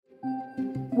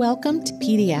Welcome to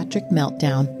Pediatric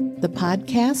Meltdown, the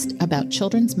podcast about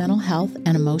children's mental health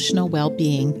and emotional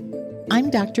well-being.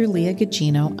 I'm Dr. Leah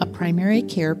Gugino, a primary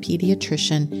care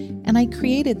pediatrician, and I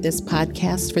created this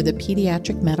podcast for the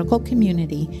pediatric medical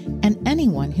community and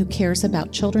anyone who cares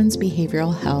about children's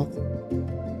behavioral health.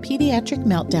 Pediatric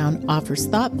Meltdown offers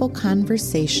thoughtful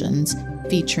conversations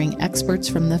featuring experts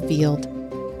from the field.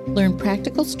 Learn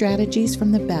practical strategies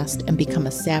from the best and become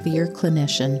a savvier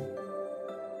clinician.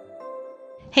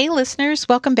 Hey listeners,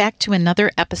 welcome back to another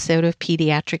episode of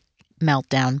Pediatric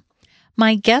Meltdown.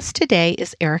 My guest today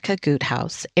is Erica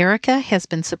Guthaus. Erica has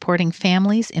been supporting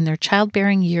families in their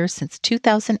childbearing years since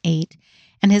 2008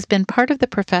 and has been part of the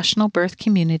professional birth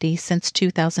community since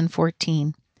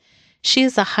 2014. She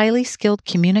is a highly skilled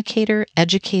communicator,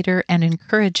 educator, and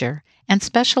encourager, and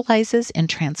specializes in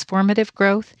transformative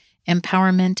growth,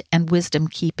 empowerment, and wisdom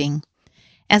keeping.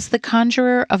 As the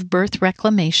conjurer of birth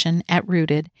reclamation at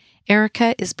Rooted,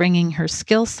 Erica is bringing her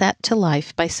skill set to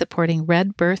life by supporting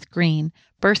Red Birth Green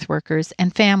birth workers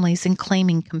and families in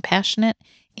claiming compassionate,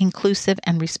 inclusive,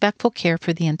 and respectful care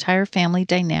for the entire family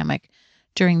dynamic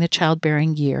during the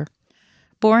childbearing year.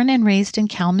 Born and raised in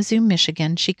Kalamazoo,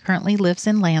 Michigan, she currently lives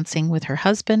in Lansing with her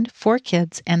husband, 4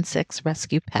 kids, and 6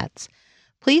 rescue pets.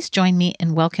 Please join me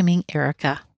in welcoming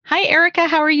Erica. Hi, Erica.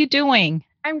 How are you doing?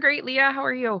 I'm great, Leah. How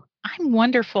are you? I'm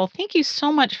wonderful. Thank you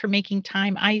so much for making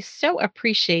time. I so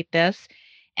appreciate this.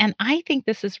 And I think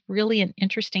this is really an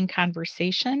interesting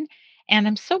conversation. And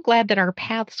I'm so glad that our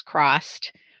paths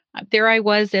crossed. There I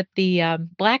was at the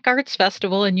Black Arts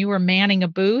Festival, and you were manning a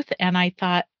booth. And I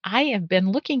thought, I have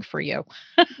been looking for you.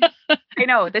 I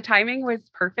know the timing was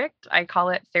perfect. I call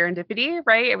it serendipity,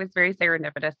 right? It was very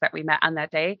serendipitous that we met on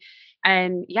that day.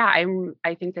 And yeah,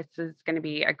 I think this is going to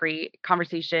be a great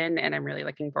conversation, and I'm really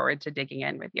looking forward to digging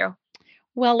in with you.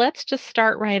 Well, let's just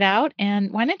start right out.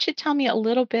 And why don't you tell me a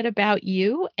little bit about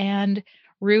you and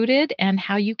Rooted and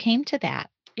how you came to that?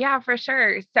 Yeah, for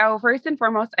sure. So first and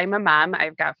foremost, I'm a mom.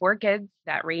 I've got 4 kids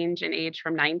that range in age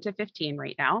from 9 to 15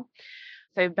 right now.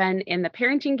 So I've been in the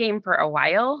parenting game for a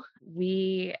while.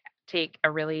 We take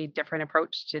a really different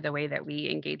approach to the way that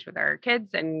we engage with our kids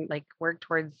and like work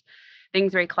towards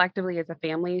things very collectively as a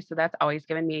family. So that's always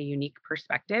given me a unique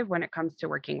perspective when it comes to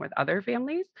working with other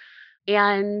families.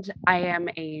 And I am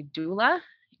a doula,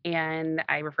 and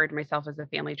I refer to myself as a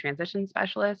family transition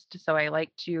specialist. So I like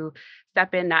to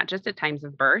step in not just at times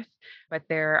of birth, but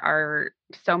there are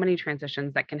so many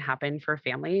transitions that can happen for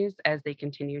families as they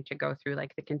continue to go through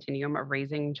like the continuum of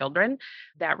raising children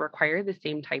that require the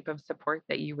same type of support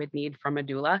that you would need from a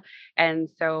doula. And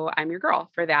so I'm your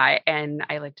girl for that. And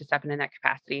I like to step in that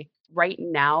capacity. Right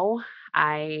now,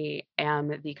 I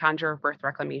am the conjurer of birth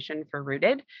reclamation for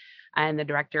Rooted and the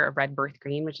director of Red Birth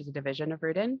Green, which is a division of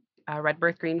Rooted. Red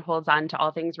Birth Green holds on to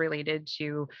all things related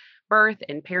to birth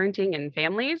and parenting and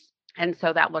families. And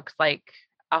so that looks like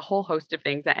a whole host of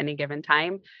things at any given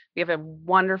time. We have a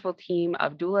wonderful team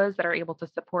of doulas that are able to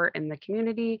support in the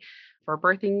community for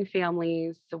birthing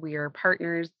families. So we are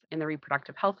partners in the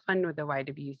Reproductive Health Fund with the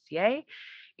YWCA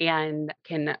and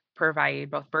can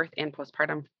provide both birth and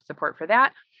postpartum support for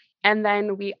that. And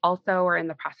then we also are in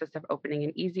the process of opening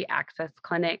an easy access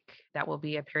clinic that will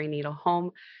be a perinatal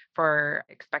home for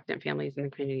expectant families in the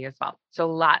community as well. So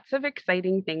lots of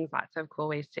exciting things, lots of cool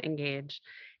ways to engage.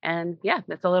 And yeah,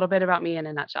 that's a little bit about me in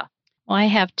a nutshell. Well, I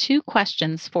have 2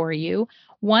 questions for you.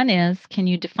 One is, can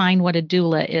you define what a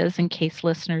doula is in case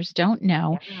listeners don't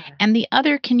know? Yeah. And the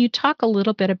other, can you talk a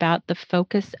little bit about the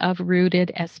focus of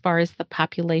Rooted as far as the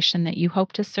population that you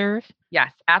hope to serve?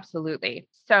 Yes, absolutely.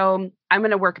 So I'm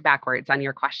going to work backwards on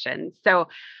your question. So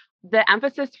the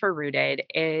emphasis for Rooted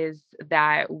is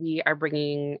that we are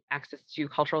bringing access to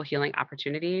cultural healing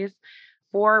opportunities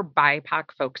for BIPOC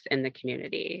folks in the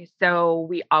community. So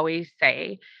we always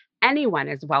say anyone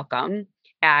is welcome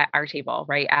at our table,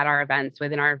 right? At our events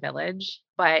within our village.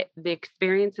 But the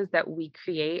experiences that we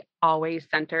create always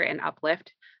center and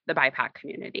uplift the BIPOC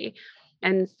community.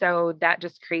 And so that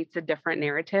just creates a different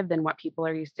narrative than what people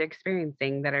are used to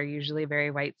experiencing that are usually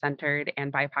very white centered,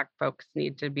 and BIPOC folks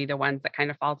need to be the ones that kind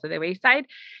of fall to the wayside.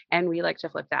 And we like to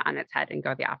flip that on its head and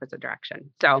go the opposite direction.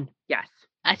 So yes.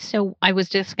 So I was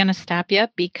just going to stop you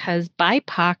because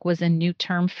BIPOC was a new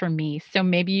term for me. So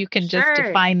maybe you can just Sure.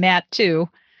 define that too.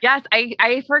 Yes,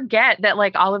 I forget that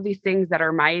like all of these things that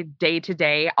are my day to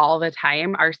day all the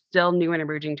time are still new and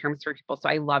emerging terms for people. So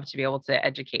I love to be able to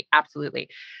educate. Absolutely.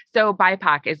 So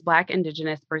BIPOC is Black,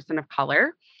 Indigenous, Person of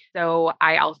Color. So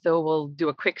I also will do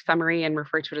a quick summary and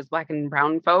refer to it as Black and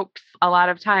brown folks a lot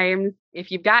of times. If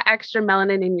you've got extra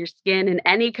melanin in your skin in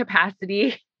any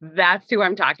capacity, that's who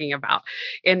I'm talking about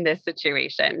in this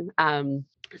situation.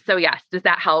 So yes, does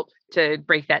that help to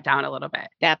break that down a little bit?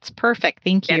 That's perfect.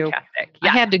 Thank you. Fantastic. I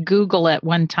Yeah. had to Google it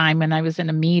one time when I was in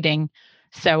a meeting.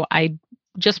 So I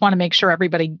just want to make sure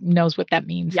everybody knows what that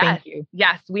means. Yes. Thank you.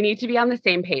 Yes. We need to be on the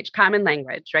same page. Common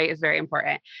language, right, is very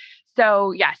important.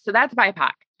 So yes, so that's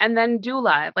BIPOC. And then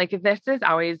doula, like this is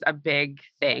always a big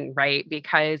thing, right?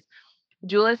 Because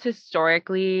doulas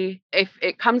historically, if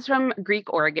it comes from Greek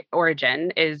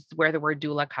origin, is where the word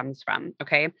doula comes from.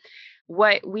 Okay.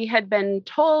 What we had been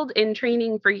told in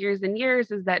training for years and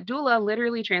years is that doula,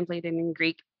 literally translated in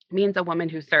Greek, means a woman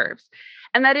who serves.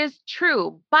 And that is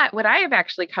true. But what I have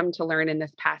actually come to learn in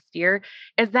this past year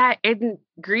is that in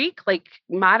Greek, like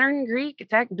modern Greek,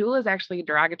 doula is actually a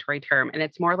derogatory term and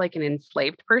it's more like an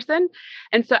enslaved person.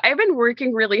 And so I've been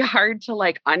working really hard to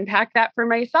like unpack that for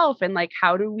myself and like,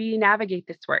 how do we navigate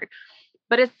this word?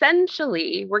 But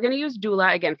essentially, we're going to use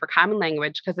doula again for common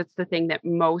language because it's the thing that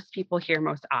most people hear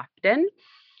most often.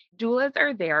 Doulas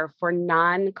are there for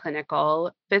non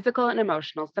clinical physical and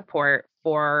emotional support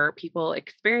for people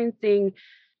experiencing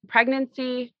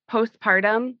pregnancy,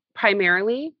 postpartum,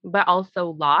 primarily, but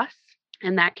also loss.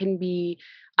 And that can be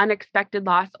unexpected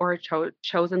loss or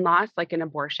chosen loss, like an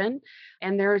abortion.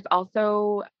 And there's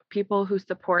also people who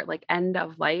support like end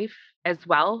of life as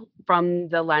well from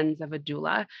the lens of a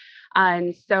doula.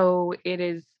 And so it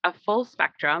is a full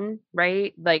spectrum,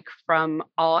 right? Like from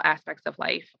all aspects of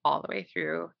life all the way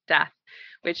through death,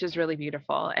 which is really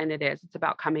beautiful. And it is, it's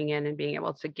about coming in and being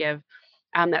able to give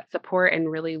that support and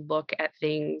really look at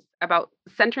things about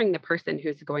centering the person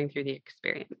who's going through the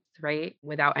experience, right?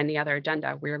 Without any other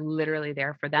agenda. We're literally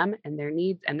there for them and their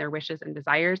needs and their wishes and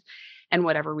desires. And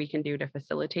whatever we can do to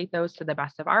facilitate those to the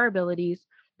best of our abilities,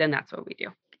 then that's what we do.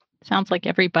 Sounds like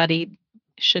everybody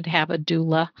should have a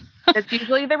doula. That's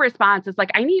usually the response is like,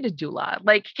 I need a doula.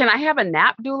 Like, can I have a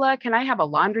nap doula? Can I have a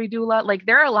laundry doula? Like,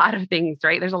 there are a lot of things,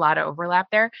 right? There's a lot of overlap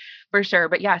there for sure.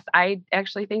 But yes, I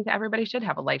actually think that everybody should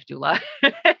have a life doula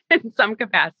in some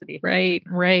capacity. Right,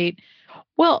 right.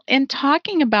 Well, in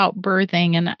talking about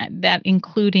birthing and that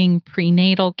including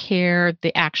prenatal care,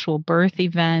 the actual birth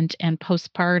event, and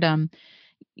postpartum,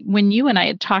 when you and I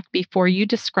had talked before, you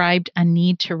described a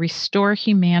need to restore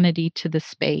humanity to the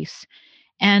space.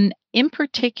 And in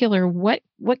particular, what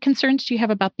concerns do you have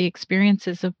about the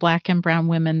experiences of Black and brown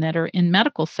women that are in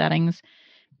medical settings?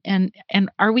 And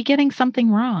are we getting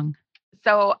something wrong?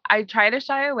 So I try to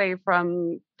shy away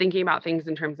from thinking about things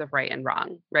in terms of right and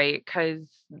wrong, right? Because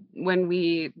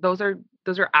when those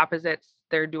are opposites,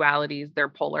 they're dualities, they're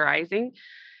polarizing.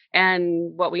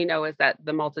 And what we know is that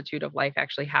the multitude of life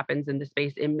actually happens in the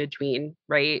space in between,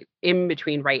 right? In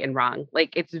between right and wrong.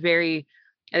 Like it's very,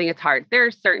 I think it's hard. There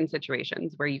are certain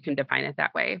situations where you can define it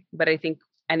that way. But I think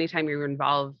anytime you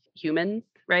involve humans,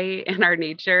 right, in our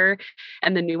nature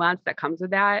and the nuance that comes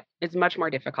with that, it's much more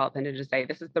difficult than to just say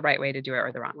this is the right way to do it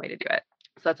or the wrong way to do it.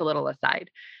 So that's a little aside.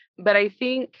 But I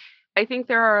think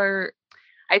there are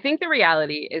I think the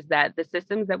reality is that the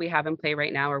systems that we have in play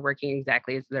right now are working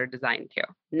exactly as they're designed to.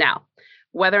 Now,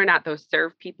 whether or not those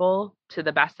serve people to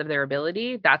the best of their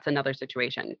ability, that's another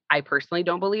situation. I personally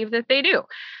don't believe that they do.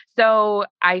 So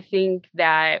I think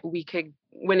that we could,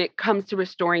 when it comes to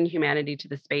restoring humanity to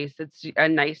the space, it's a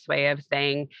nice way of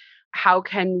saying, how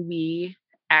can we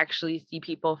actually see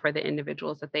people for the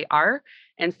individuals that they are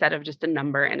instead of just a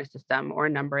number in a system or a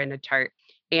number in a chart?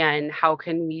 And how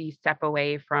can we step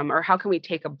away from, or how can we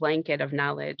take a blanket of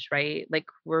knowledge, right? Like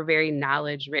we're a very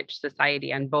knowledge rich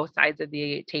society on both sides of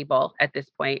the table at this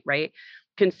point, right?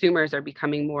 Consumers are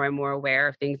becoming more and more aware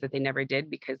of things that they never did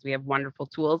because we have wonderful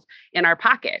tools in our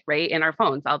pocket, right? In our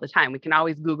phones all the time. We can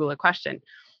always Google a question,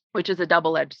 which is a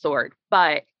double edged sword.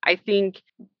 But I think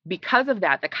because of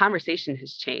that, the conversation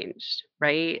has changed,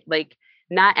 right? Like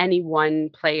not any one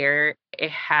player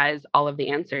has all of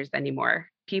the answers anymore.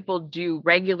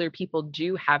 Regular people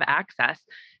do have access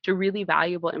to really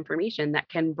valuable information that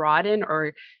can broaden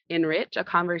or enrich a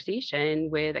conversation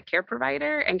with a care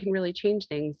provider and can really change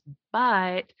things.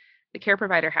 But the care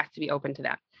provider has to be open to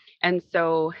that. And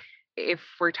so if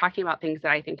we're talking about things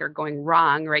that I think are going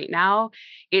wrong right now,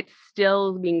 it's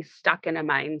still being stuck in a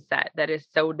mindset that is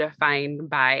so defined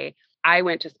by I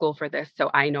went to school for this, so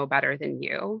I know better than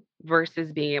you,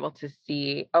 versus being able to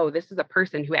see, oh, this is a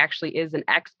person who actually is an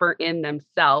expert in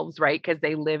themselves, right? Because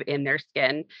they live in their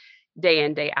skin day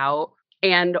in, day out.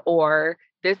 And or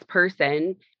this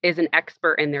person is an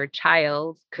expert in their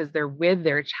child because they're with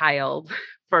their child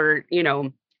for,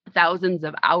 thousands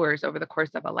of hours over the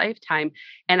course of a lifetime.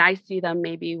 And I see them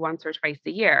maybe once or twice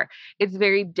a year. It's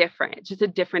very different. It's just a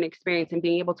different experience and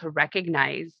being able to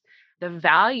recognize the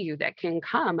value that can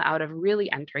come out of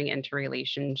really entering into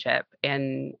relationship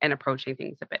and approaching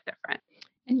things a bit different.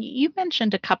 And you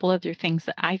mentioned a couple other things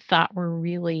that I thought were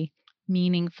really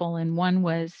meaningful, and one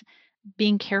was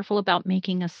being careful about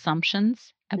making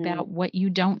assumptions about Mm, what you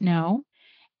don't know,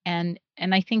 and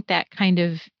I think that kind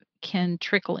of can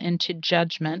trickle into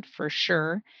judgment for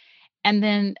sure. And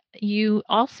then you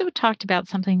also talked about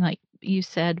something like you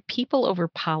said people over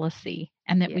policy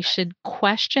and that we yeah, should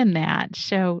question that.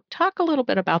 So talk a little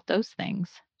bit about those things.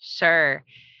 sure.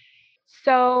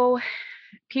 So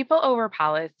people over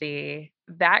policy,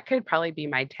 that could probably be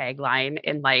my tagline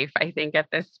in life, I think, at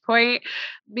this point,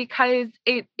 because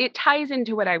it ties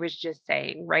into what I was just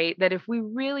saying, right? That if we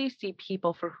really see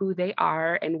people for who they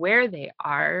are and where they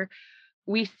are,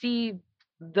 we see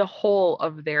the whole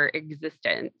of their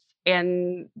existence.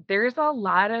 And there's a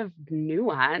lot of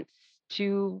nuance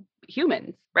to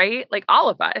humans, right? Like all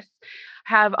of us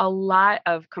have a lot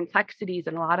of complexities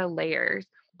and a lot of layers.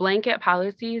 Blanket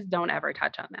policies don't ever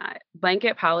touch on that.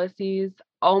 Blanket policies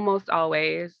almost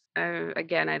always,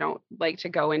 again, I don't like to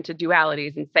go into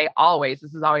dualities and say always,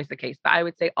 this is always the case, but I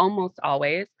would say almost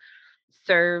always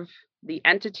serve the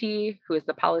entity who is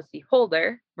the policy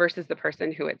holder versus the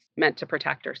person who it's meant to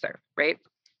protect or serve, right?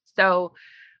 So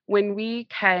when we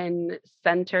can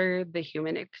center the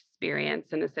human experience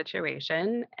in a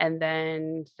situation and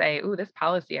then say, oh, this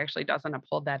policy actually doesn't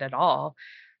uphold that at all,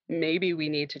 maybe we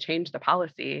need to change the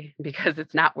policy because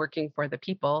it's not working for the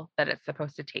people that it's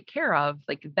supposed to take care of.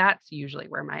 Like that's usually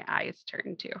where my eyes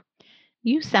turn to.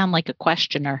 You sound like a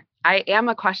questioner. I am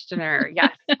a questioner.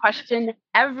 Yes, question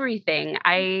everything.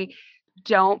 I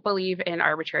don't believe in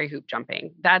arbitrary hoop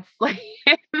jumping. That's like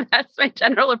that's my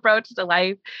general approach to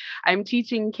life. I'm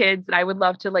teaching kids and I would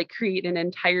love to like create an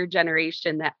entire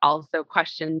generation that also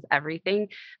questions everything.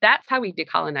 That's how we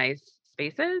decolonize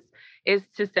spaces is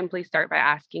to simply start by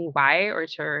asking why or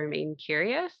to remain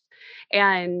curious.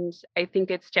 And I think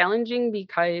it's challenging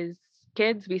because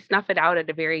kids, we snuff it out at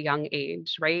a very young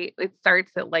age, right? It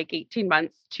starts at like 18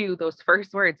 months to those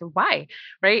first words of why,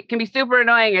 right? It can be super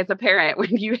annoying as a parent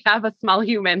when you have a small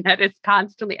human that is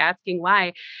constantly asking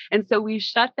why. And so we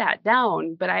shut that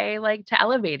down, but I like to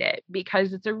elevate it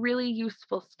because it's a really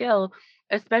useful skill,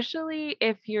 especially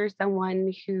if you're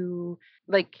someone who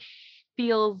like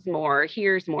feels more,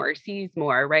 hears more, sees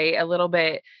more, right? A little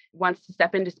bit wants to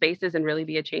step into spaces and really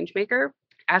be a change maker.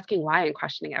 Asking why and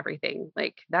questioning everything.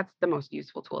 Like that's the most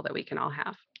useful tool that we can all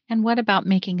have. And what about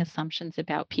making assumptions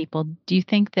about people? Do you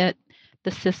think that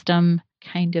the system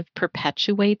kind of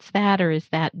perpetuates that, or is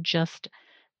that just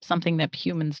something that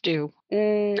humans do?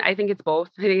 I think it's both.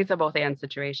 I think it's a both and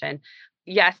situation.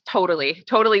 Yes, totally.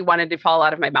 Totally wanted to fall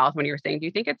out of my mouth when you were saying, do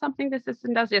you think it's something the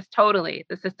system does? Yes, totally.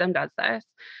 The system does this.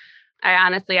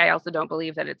 I also don't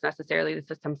believe that it's necessarily the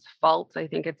system's fault. I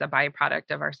think it's a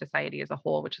byproduct of our society as a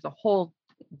whole, which is a whole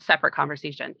separate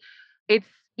conversation. It's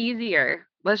easier,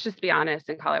 let's just be honest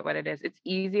and call it what it is. It's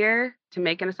easier to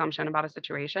make an assumption about a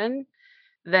situation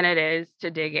than it is to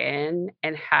dig in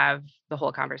and have the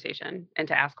whole conversation and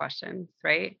to ask questions,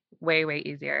 right? Way, way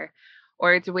easier.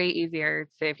 Or it's way easier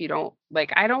to, if you don't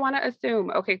like, I don't want to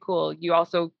assume, okay, cool. You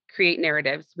also create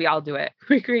narratives. We all do it.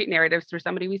 We create narratives for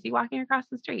somebody we see walking across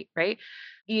the street, right?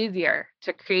 Easier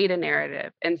to create a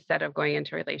narrative instead of going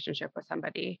into a relationship with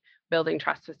somebody, building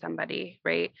trust with somebody,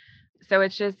 right? So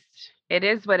it's just, it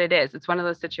is what it is. It's one of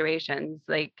those situations.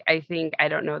 Like, I think, I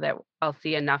don't know that I'll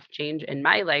see enough change in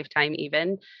my lifetime,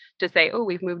 even to say, oh,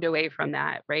 we've moved away from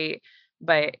that, right?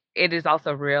 But it is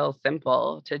also real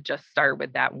simple to just start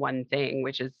with that one thing,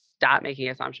 which is stop making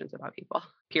assumptions about people,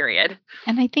 period,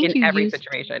 And I think in every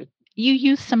situation. you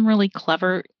used some really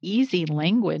clever, easy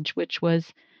language, which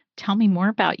was tell me more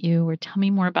about you or tell me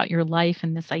more about your life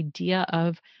and this idea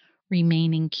of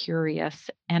remaining curious.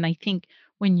 And I think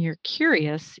when you're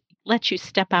curious, lets you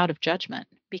step out of judgment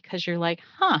because you're like,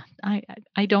 huh,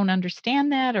 I don't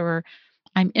understand that or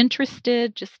I'm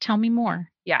interested. Just tell me more.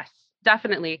 Yes,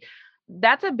 definitely.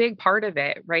 That's a big part of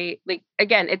it, right? Like,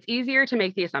 again, it's easier to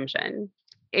make the assumption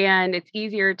and it's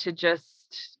easier to just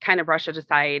kind of brush it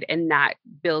aside and not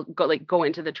go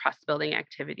into the trust building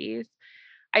activities.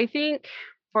 I think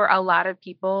for a lot of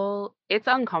people, it's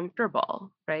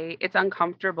uncomfortable, right? It's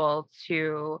uncomfortable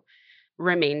to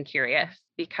remain curious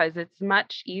because it's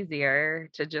much easier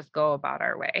to just go about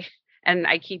our way. And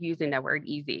I keep using that word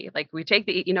easy. Like we take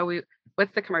the,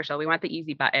 what's the commercial? We want the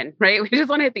easy button, right? We just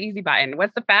want to hit the easy button.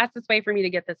 What's the fastest way for me to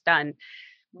get this done?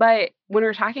 But when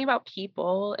we're talking about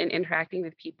people and interacting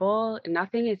with people,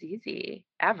 nothing is easy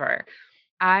ever.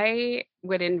 I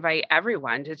would invite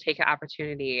everyone to take an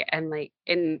opportunity and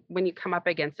when you come up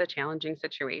against a challenging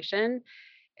situation,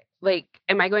 like,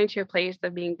 am I going to a place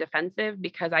of being defensive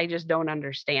because I just don't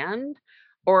understand?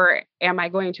 Or am I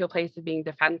going to a place of being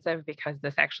defensive because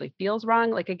this actually feels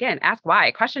wrong? Like, again, ask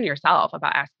why, question yourself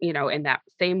about in that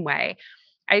same way.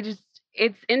 I just,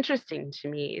 it's interesting to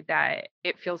me that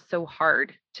it feels so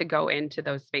hard to go into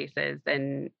those spaces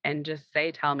and just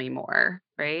say, tell me more,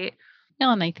 right?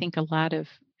 No, and I think a lot of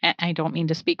I don't mean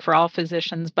to speak for all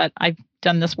physicians, but I've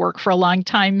done this work for a long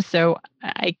time, so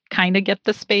I kind of get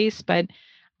the space, but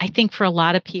I think for a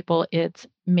lot of people it's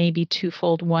maybe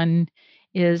twofold. One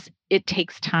is it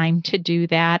takes time to do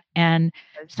that, and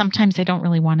sometimes I don't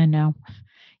really want to know.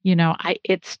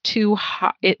 It's too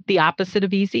hard. The opposite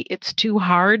of easy. It's too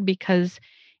hard because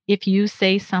if you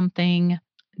say something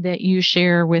that you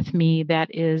share with me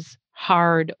that is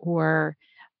hard or,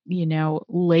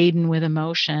 laden with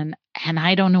emotion, and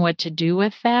I don't know what to do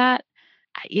with that,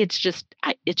 it's just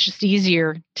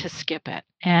easier to skip it.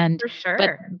 And For but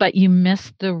sure. but you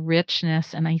miss the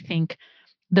richness, and I think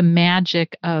the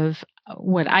magic of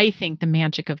what I think the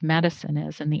magic of medicine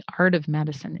is, and the art of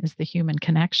medicine is the human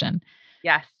connection.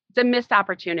 Yes. It's a missed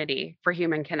opportunity for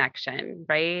human connection,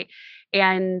 right?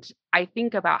 And I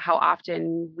think about how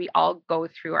often we all go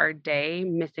through our day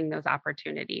missing those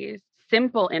opportunities.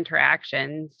 Simple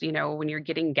interactions, when you're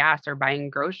getting gas or buying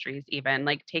groceries, even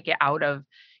like take it out of,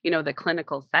 the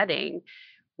clinical setting.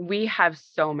 We have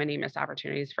so many missed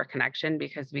opportunities for connection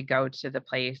because we go to the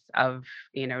place of,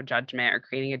 judgment or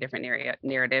creating a different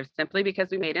narrative simply because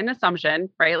we made an assumption,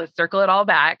 right? Let's circle it all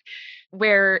back.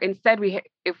 Where instead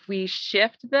if we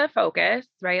shift the focus,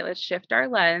 right? Let's shift our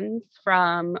lens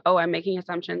from, oh, I'm making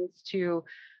assumptions to,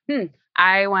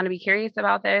 I want to be curious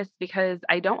about this because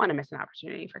I don't want to miss an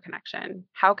opportunity for connection.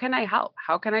 How can I help?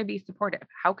 How can I be supportive?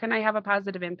 How can I have a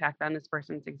positive impact on this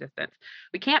person's existence?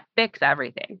 We can't fix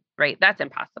everything, right? That's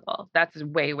impossible. That's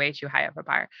way, way too high of a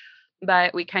bar.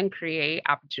 But we can create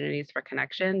opportunities for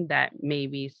connection that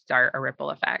maybe start a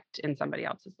ripple effect in somebody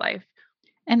else's life.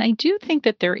 And I do think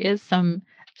that there is some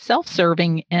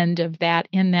self-serving end of that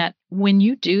in that when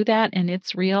you do that and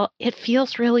it's real, it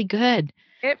feels really good.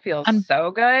 It feels On so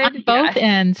good. on both Yes.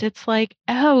 ends, it's like,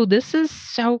 "Oh, this is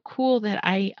so cool that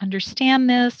I understand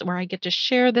this or I get to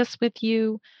share this with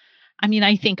you." I mean,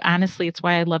 I think honestly, it's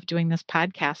why I love doing this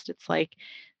podcast. It's like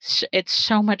it's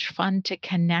so much fun to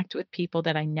connect with people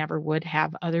that I never would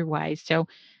have otherwise. So,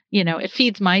 it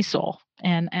feeds my soul,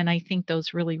 and I think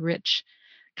those really rich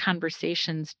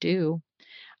conversations do.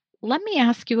 Let me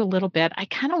ask you a little bit. I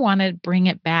kind of want to bring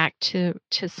it back to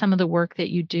some of the work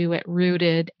that you do at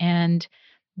Rooted and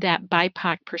that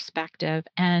BIPOC perspective.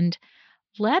 And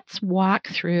let's walk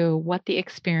through what the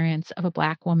experience of a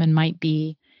Black woman might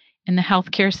be in the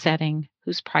healthcare setting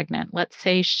who's pregnant. Let's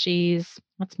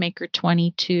make her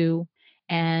 22,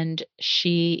 and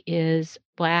she is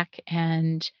Black,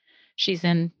 and she's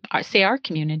in, say, our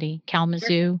community, Sure.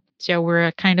 Kalamazoo. So we're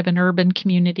a kind of an urban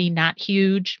community, not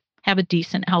huge, have a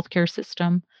decent healthcare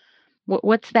system.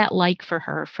 What's that like for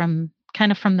her from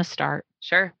the start?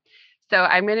 Sure. So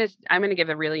I'm gonna give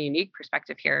a really unique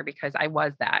perspective here because I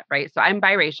was that, right? So I'm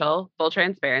biracial, full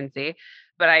transparency,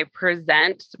 but I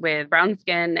present with brown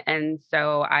skin, and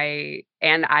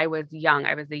I was young.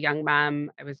 I was a young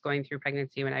mom. I was going through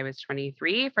pregnancy when I was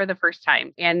 23 for the first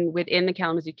time, and within the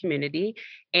Kalamazoo community.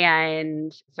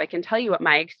 And so I can tell you what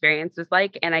my experience was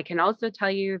like, and I can also tell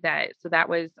you that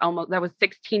was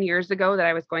 16 years ago that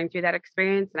I was going through that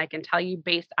experience, and I can tell you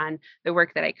based on the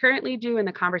work that I currently do and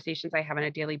the conversations I have on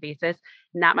a daily basis,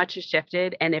 not much has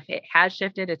shifted. And if it has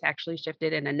shifted, it's actually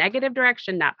shifted in a negative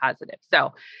direction, not positive.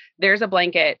 So there's a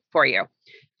blanket for you.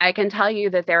 I can tell you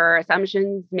that there are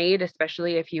assumptions made,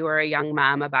 especially if you are a young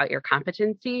mom, about your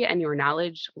competency and your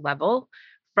knowledge level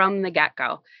from the get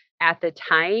go. At the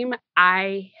time,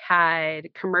 I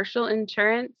had commercial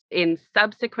insurance. In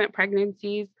subsequent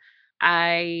pregnancies,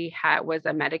 was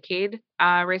a Medicaid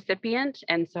recipient.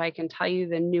 And so I can tell you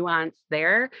the nuance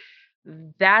there.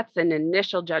 That's an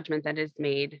initial judgment that is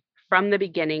made from the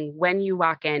beginning when you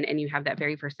walk in and you have that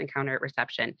very first encounter at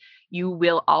reception. You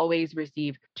will always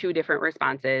receive two different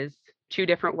responses, two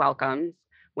different welcomes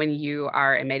when you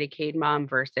are a Medicaid mom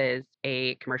versus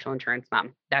a commercial insurance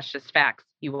mom. That's just facts.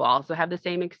 You will also have the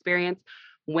same experience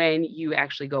when you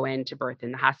actually go in to birth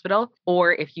in the hospital,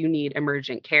 or if you need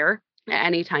emergent care at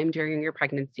any time during your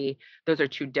pregnancy. Those are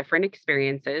two different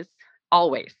experiences,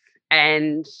 always.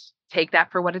 And take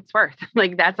that for what it's worth.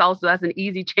 Like that's an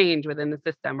easy change within the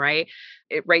system, right?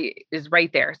 Is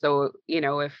right there. So,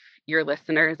 if your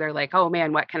listeners are like, "Oh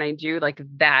man, what can I do?" Like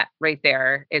that right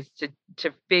there is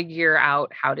to figure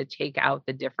out how to take out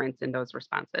the difference in those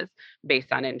responses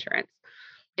based on insurance.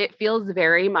 It feels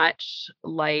very much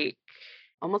like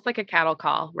almost like a cattle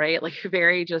call, right? Like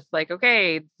very just like,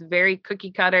 okay, it's very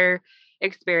cookie cutter.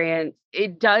 experience,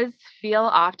 it does feel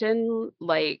often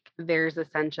like there's a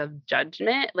sense of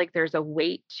judgment, like there's a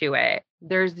weight to it.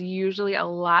 There's usually a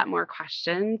lot more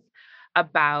questions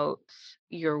about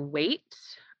your weight,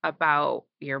 about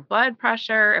your blood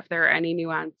pressure, if there are any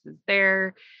nuances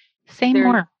there. Say There's,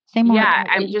 more. Say more yeah, about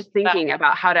what I'm you just mean by thinking it.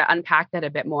 about how to unpack that a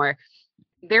bit more.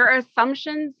 There are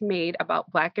assumptions made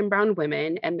about Black and brown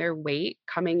women and their weight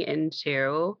coming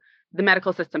into the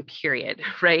medical system, period,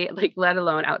 right? Like, let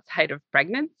alone outside of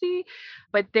pregnancy.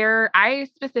 But I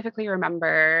specifically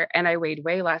remember, and I weighed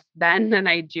way less then than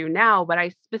I do now, but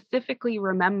I specifically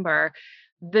remember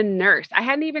the nurse. I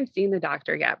hadn't even seen the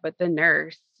doctor yet, but the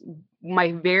nurse,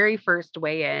 my very first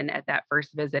weigh in at that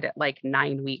first visit at like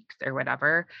 9 weeks or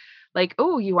whatever, like,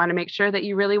 oh, you want to make sure that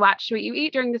you really watch what you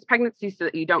eat during this pregnancy so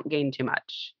that you don't gain too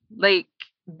much. Like,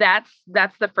 that's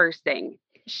the first thing.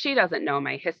 She doesn't know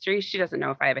my history. She doesn't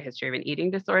know if I have a history of an eating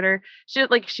disorder. She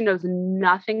knows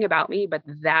nothing about me, but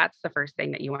that's the first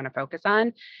thing that you want to focus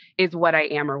on is what I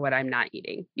am or what I'm not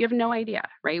eating. You have no idea,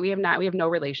 right? We have no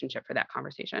relationship for that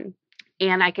conversation.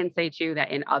 And I can say too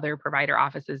that in other provider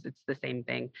offices, it's the same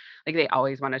thing. Like, they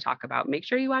always want to talk about make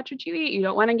sure you watch what you eat. You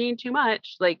don't want to gain too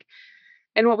much. Like,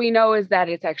 and what we know is that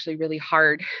it's actually really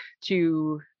hard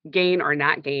to gain or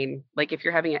not gain. Like, if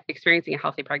you're experiencing a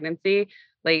healthy pregnancy,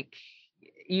 like,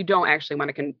 you don't actually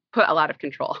want to put a lot of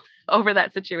control over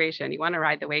that situation. You want to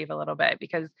ride the wave a little bit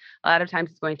because a lot of times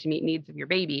it's going to meet needs of your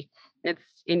baby. It's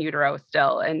in utero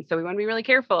still. And so we want to be really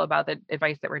careful about the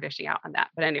advice that we're dishing out on that.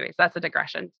 But anyways, that's a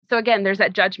digression. So again, there's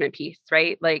that judgment piece,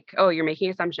 right? Like, oh, you're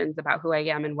making assumptions about who I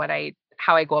am and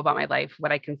how I go about my life,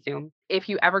 what I consume. If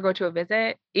you ever go to a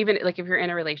visit, even like if you're in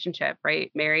a relationship,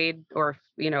 right, married or,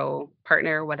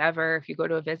 partner, whatever, if you go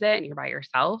to a visit and you're by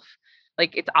yourself,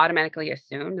 like, it's automatically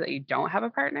assumed that you don't have a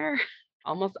partner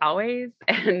almost always.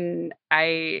 And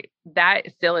that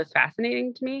still is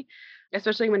fascinating to me,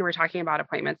 especially when we're talking about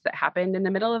appointments that happened in the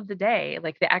middle of the day,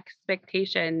 like the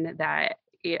expectation that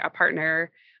a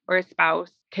partner or a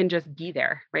spouse can just be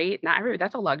there, right?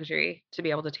 That's a luxury to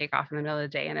be able to take off in the middle of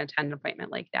the day and attend an appointment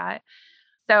like that.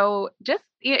 So just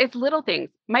it's little things.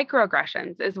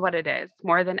 Microaggressions is what it is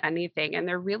more than anything. And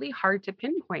they're really hard to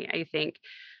pinpoint, I think.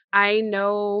 I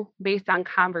know based on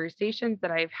conversations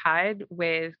that I've had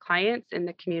with clients in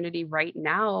the community right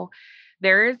now,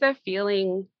 there is a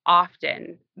feeling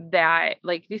often that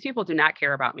like these people do not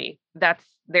care about me. That's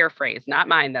their phrase, not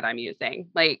mine that I'm using.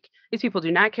 Like, these people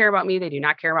do not care about me. They do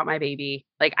not care about my baby.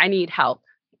 Like, I need help.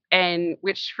 And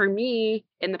which for me,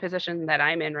 in the position that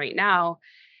I'm in right now,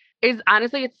 is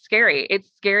honestly, it's scary. It's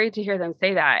scary to hear them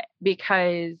say that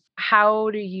because how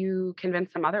do you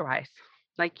convince them otherwise?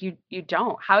 Like, you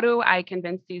don't. How do I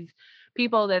convince these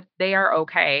people that they are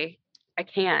okay? I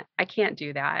can't. I can't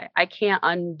do that. I can't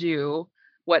undo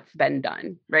what's been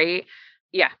done, right?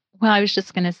 Yeah. Well, I was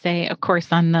just going to say, of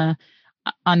course, on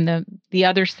the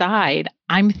other side,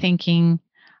 I'm thinking,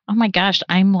 oh my gosh,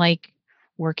 I'm like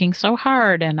working so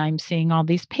hard and I'm seeing all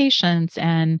these patients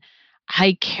and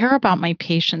I care about my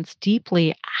patients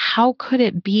deeply. How could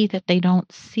it be that they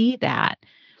don't see that?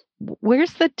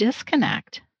 Where's the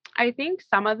disconnect? I think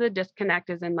some of the disconnect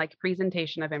is in like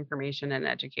presentation of information and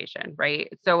education, right?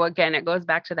 So again, it goes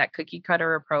back to that cookie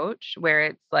cutter approach where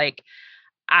it's like,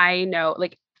 I know,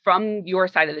 like, from your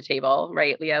side of the table,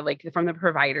 right, Leah, like from the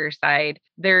provider side,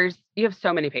 you have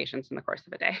so many patients in the course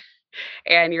of a day,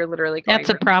 and you're literally going That's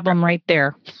a room to problem right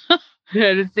there.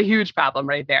 It's a huge problem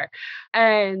right there.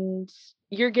 And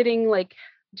you're getting like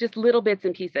just little bits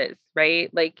and pieces, right?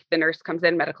 Like, the nurse comes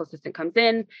in, medical assistant comes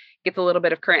in, gets a little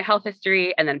bit of current health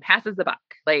history, and then passes the buck.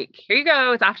 Like, here you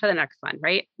go, it's off to the next one,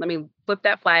 right? Let me flip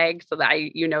that flag so that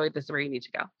this is where you need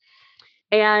to go.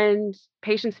 And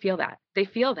patients feel that. They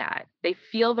feel that. They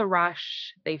feel the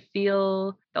rush. They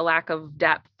feel the lack of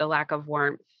depth, the lack of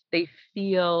warmth. They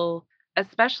feel,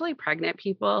 especially pregnant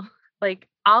people, like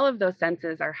all of those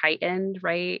senses are heightened,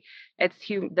 right?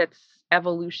 That's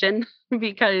evolution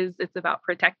because it's about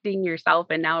protecting yourself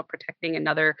and now protecting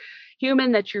another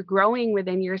human that you're growing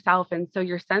within yourself. And so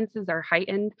your senses are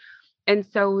heightened, and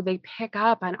so they pick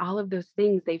up on all of those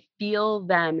things. They feel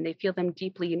them and they feel them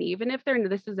deeply. And even if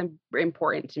this is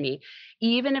important to me,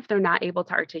 even if they're not able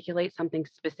to articulate something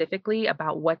specifically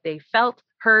about what they felt,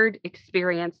 heard,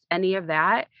 experienced, any of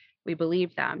that, we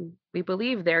believe them. We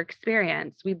believe their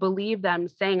experience. We believe them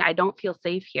saying, I don't feel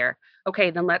safe here. Okay,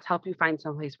 then let's help you find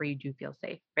someplace where you do feel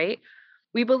safe, right?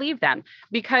 We believe them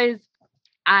because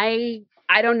I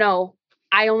don't know.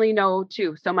 I only know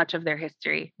too so much of their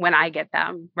history when I get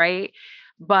them, right?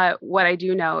 But what I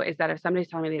do know is that if somebody's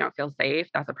telling me they don't feel safe,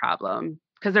 that's a problem.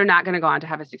 because they're not going to go on to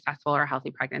have a successful or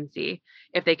healthy pregnancy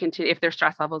if they continue, if their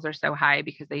stress levels are so high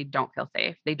because they don't feel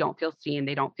safe, they don't feel seen,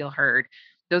 they don't feel heard.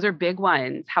 Those are big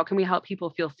ones. How can we help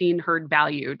people feel seen, heard,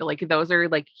 valued? Like those are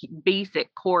like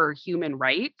basic core human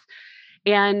rights.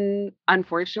 And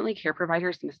unfortunately, care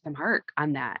providers miss the mark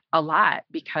on that a lot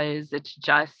because it's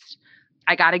just,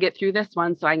 I got to get through this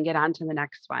one so I can get on to the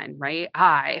next one, right?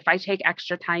 If I take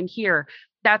extra time here,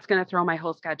 that's going to throw my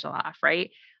whole schedule off,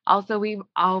 right? Also, we've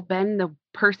all been the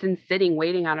person sitting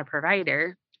waiting on a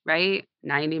provider, right?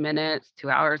 90 minutes, 2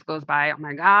 hours goes by. Oh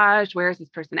my gosh, where is this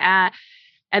person at?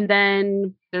 And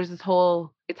then there's this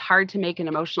whole, it's hard to make an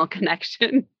emotional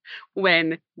connection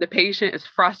when the patient is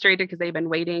frustrated because they've been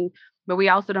waiting, but we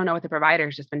also don't know what the provider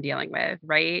has just been dealing with,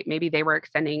 right? Maybe they were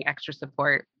extending extra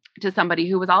support to somebody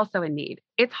who was also in need.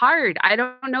 It's hard. I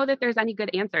don't know that there's any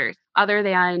good answers other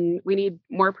than we need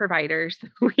more providers.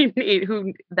 We need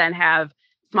who then have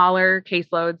smaller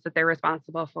caseloads that they're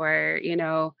responsible for,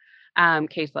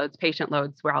 caseloads, patient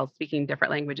loads. We're all speaking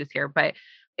different languages here, but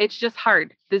it's just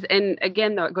hard. And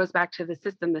again, though, it goes back to the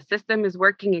system. The system is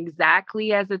working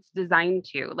exactly as it's designed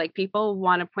to. Like people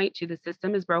want to point to the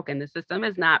system is broken. The system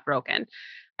is not broken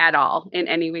at all in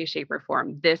any way, shape, or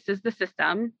form. This is the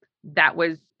system that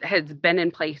has been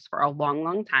in place for a long,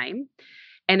 long time.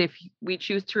 And if we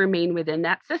choose to remain within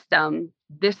that system,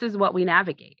 this is what we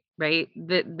navigate, right?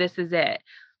 This is it.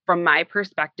 From my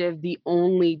perspective, the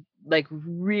only like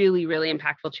really, really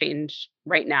impactful change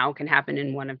right now can happen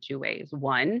in one of two ways.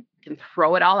 One, can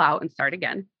throw it all out and start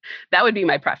again. That would be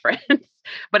my preference,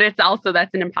 but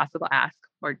that's an impossible ask.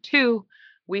 Or two,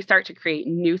 we start to create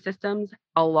new systems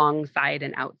alongside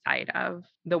and outside of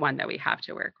the one that we have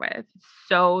to work with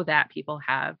so that people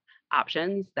have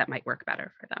options that might work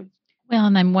better for them. Well,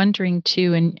 and I'm wondering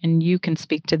too, and you can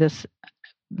speak to this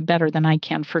better than I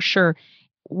can for sure.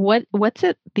 What's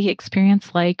the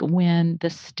experience like when the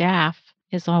staff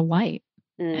is all white?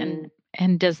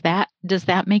 And does that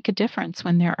make a difference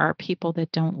when there are people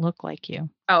that don't look like you?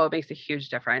 Oh, it makes a huge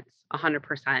difference.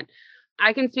 100%.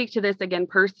 I can speak to this again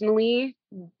personally,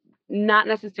 not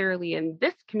necessarily in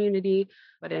this community,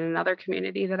 but in another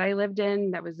community that I lived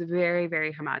in that was very,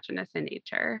 very homogenous in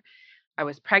nature. I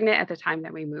was pregnant at the time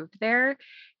that we moved there.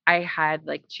 I had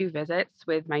like 2 visits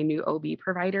with my new OB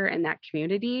provider in that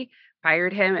community,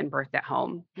 fired him and birthed at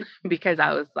home because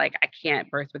I was like, I can't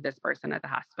birth with this person at the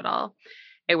hospital.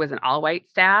 It was an all white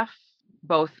staff,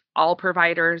 both all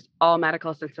providers, all medical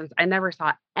assistants. I never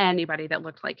saw anybody that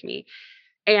looked like me.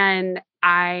 And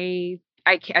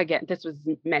again, this was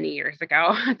many years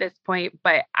ago at this point,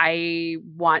 but I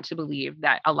want to believe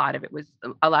that a lot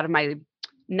of my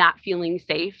not feeling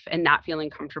safe and not feeling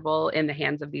comfortable in the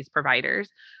hands of these providers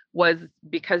was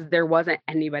because there wasn't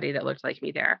anybody that looked like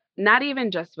me there. Not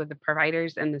even just with the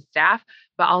providers and the staff,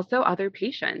 but also other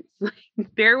patients.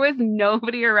 There was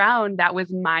nobody around that was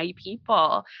my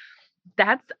people.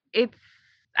 I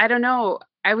don't know.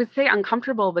 I would say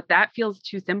uncomfortable, but that feels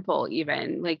too simple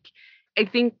even. Like, I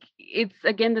think it's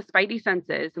again the spidey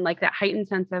senses and like that heightened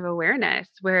sense of awareness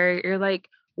where you're like,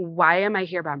 why am I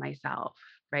here by myself?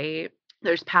 Right?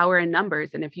 There's power in numbers.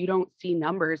 And if you don't see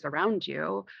numbers around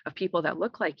you of people that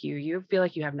look like you feel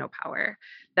like you have no power.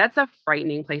 That's a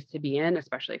frightening place to be in,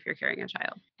 especially if you're carrying a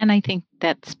child. And I think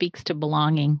that speaks to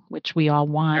belonging, which we all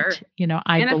want. Sure.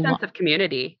 I belong. A sense of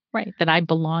community. Right. That I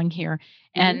belong here.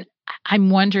 Mm-hmm. And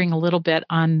I'm wondering a little bit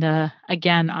on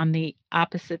the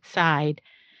opposite side.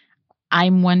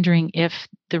 I'm wondering if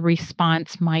the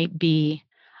response might be,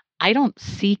 I don't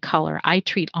see color. I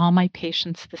treat all my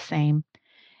patients the same.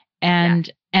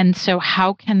 And so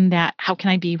how can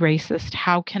I be racist?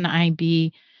 How can I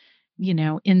be,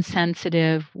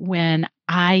 insensitive when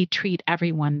I treat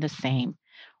everyone the same?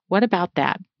 What about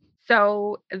that?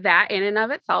 So that in and of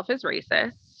itself is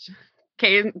racist.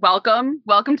 Okay, welcome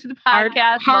to the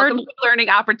podcast. Welcome to the learning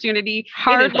opportunity.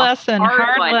 Hard lesson.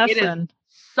 It is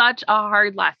such a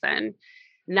hard lesson.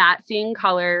 Not seeing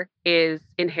color is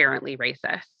inherently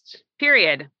racist,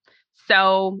 period.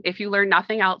 So if you learn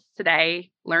nothing else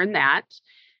today, learn that.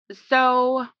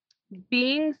 So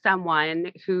being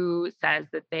someone who says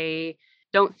that they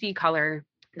don't see color,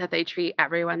 that they treat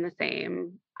everyone the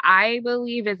same, I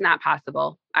believe is not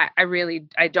possible. I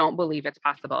don't believe it's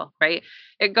possible, right?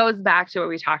 It goes back to what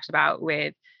we talked about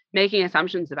with making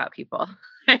assumptions about people.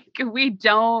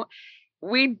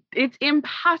 It's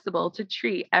impossible to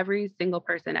treat every single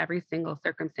person, every single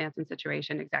circumstance and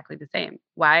situation exactly the same.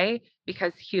 Why?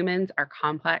 Because humans are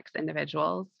complex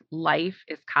individuals. Life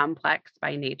is complex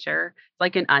by nature. It's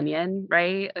like an onion,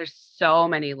 right? There's so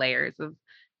many layers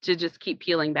to just keep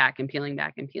peeling back and peeling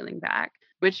back and peeling back.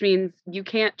 which means you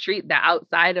can't treat the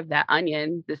outside of that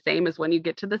onion the same as when you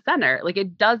get to the center. Like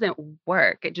it doesn't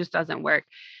work. It just doesn't work.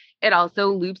 It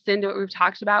also loops into what we've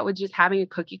talked about with just having a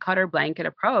cookie cutter blanket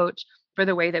approach for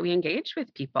the way that we engage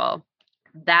with people.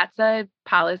 That's a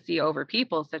policy over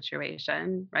people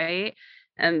situation, right?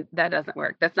 And that doesn't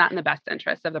work. That's not in the best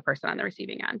interest of the person on the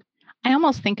receiving end. I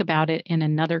almost think about it in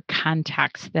another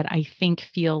context that I think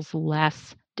feels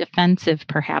less defensive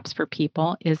perhaps for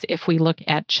people is if we look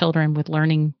at children with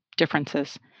learning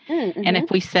differences. Mm-hmm. And if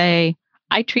we say,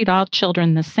 I treat all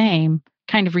children the same,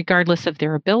 kind of regardless of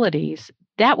their abilities,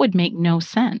 that would make no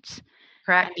sense.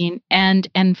 Correct. I mean,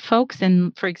 and folks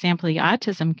in, for example, the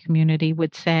autism community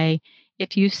would say,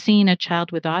 if you've seen a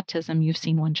child with autism, you've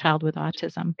seen one child with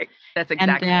autism. That's And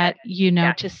exactly that,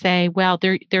 it. to say, well,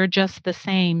 they're just the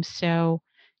same, so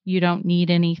you don't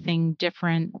need anything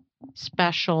different,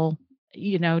 special,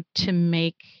 to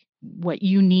make what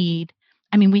you need.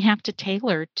 I mean, we have to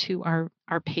tailor to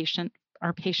our patient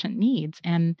needs,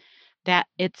 and that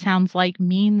it sounds like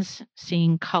means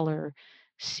seeing color,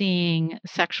 seeing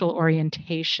sexual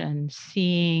orientation,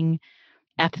 seeing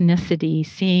ethnicity,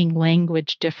 seeing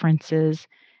language differences,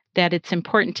 that it's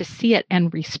important to see it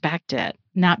and respect it,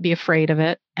 not be afraid of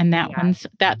it. And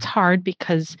that's hard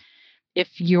because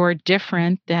if you're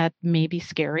different, that may be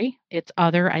scary. It's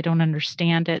other, I don't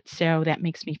understand it, so that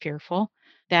makes me fearful.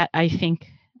 That I think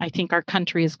our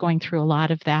country is going through a lot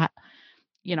of that.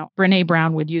 Brené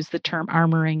Brown would use the term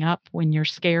armoring up. When you're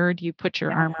scared, you put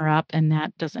your armor up, and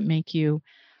that doesn't make you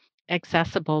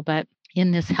accessible. But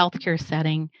in this healthcare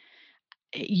setting,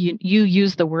 you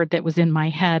use the word that was in my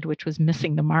head, which was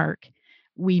missing the mark.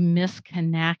 We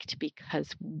misconnect because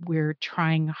we're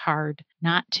trying hard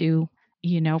not to,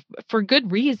 for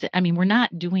good reason. I mean, we're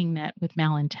not doing that with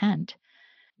malintent.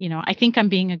 I think I'm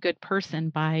being a good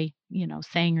person by,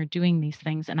 saying or doing these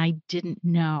things. And I didn't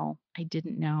know.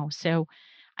 So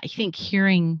I think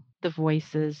hearing the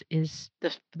voices is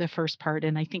the first part.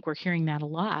 And I think we're hearing that a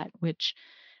lot, which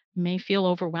may feel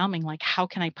overwhelming, like how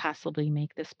can I possibly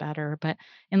make this better? But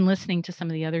in listening to some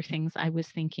of the other things, I was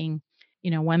thinking,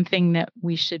 one thing that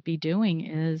we should be doing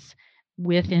is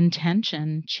with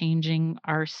intention changing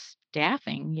our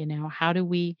staffing. How do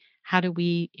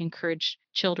we encourage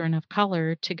children of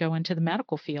color to go into the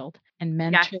medical field and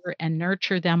mentor and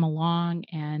nurture them along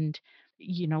and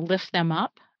lift them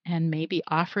up and maybe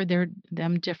offer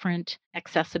them different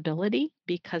accessibility,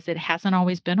 because it hasn't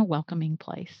always been a welcoming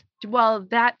place. Well,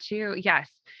 that too, yes.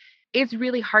 It's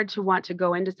really hard to want to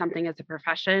go into something as a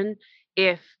profession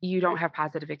if you don't have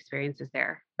positive experiences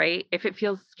there, right? If it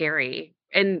feels scary.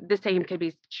 And the same could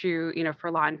be true, for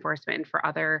law enforcement and for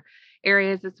other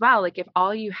areas as well. Like if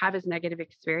all you have is negative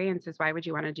experiences, why would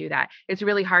you want to do that? It's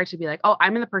really hard to be like, oh,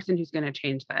 I'm the person who's going to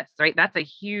change this, right? That's a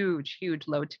huge, huge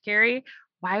load to carry.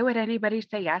 Why would anybody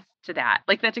say yes to that?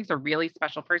 Like that takes a really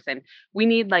special person. We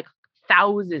need like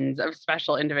thousands of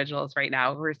special individuals right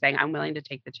now who are saying, I'm willing to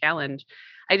take the challenge.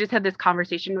 I just had this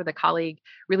conversation with a colleague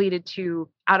related to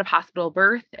out of hospital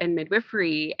birth and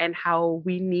midwifery and how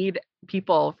we need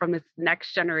people from this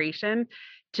next generation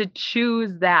to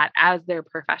choose that as their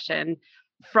profession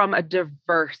from a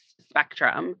diverse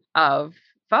spectrum of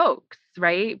folks,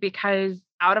 right? Because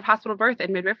out of hospital birth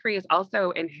and midwifery is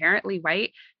also inherently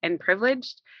white and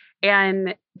privileged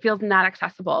and feels not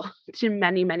accessible to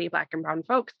many, many Black and brown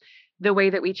folks. The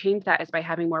way that we change that is by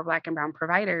having more Black and brown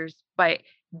providers, but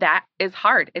that is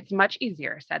hard. It's much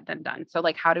easier said than done. So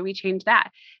like, how do we change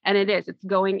that? And it's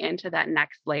going into that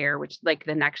next layer, which like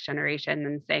the next generation,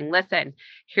 and saying, listen,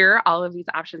 here are all of these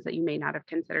options that you may not have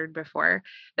considered before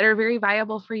that are very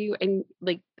viable for you. And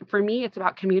like, for me, it's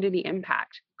about community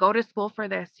impact. Go to school for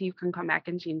this so you can come back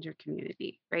and change your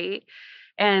community, right?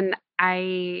 And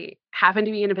I happen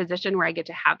to be in a position where I get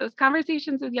to have those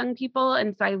conversations with young people.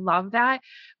 And so I love that.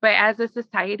 But as a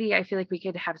society, I feel like we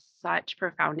could have such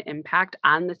profound impact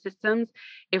on the systems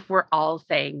if we're all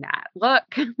saying that.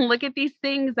 Look at these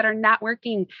things that are not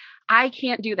working. I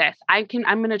can't do this. I'm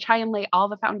going to try and lay all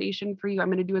the foundation for you. I'm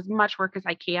going to do as much work as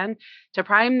I can to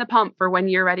prime the pump for when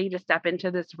you're ready to step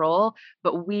into this role.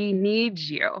 But we need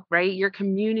you, right? Your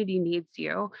community needs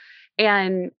you.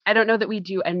 And I don't know that we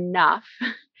do enough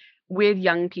with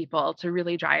young people to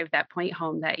really drive that point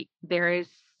home that there is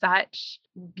such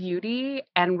beauty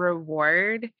and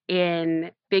reward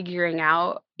in figuring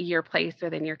out your place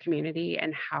within your community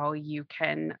and how you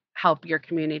can help your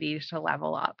community to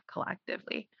level up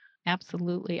collectively.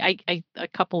 Absolutely. A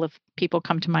couple of people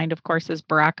come to mind, of course, is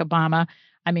Barack Obama.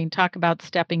 I mean, talk about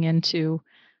stepping into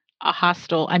a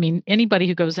hostile, anybody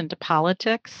who goes into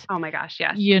politics. Oh my gosh,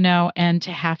 yes. And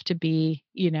to have to be,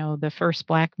 the first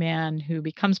Black man who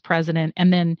becomes president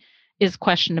and then is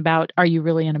questioned about, are you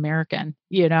really an American?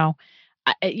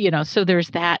 So there's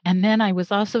that. And then I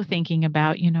was also thinking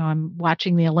about, I'm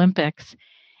watching the Olympics,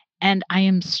 and I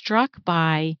am struck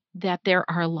by that there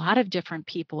are a lot of different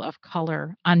people of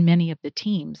color on many of the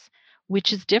teams,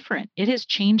 which is different. It has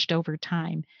changed over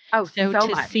time. Oh, So so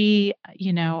to much. see,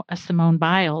 a Simone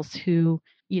Biles who,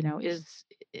 is,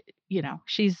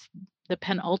 she's the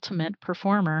penultimate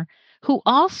performer who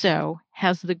also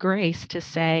has the grace to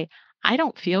say, I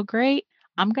don't feel great.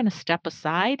 I'm going to step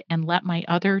aside and let my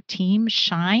other team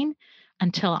shine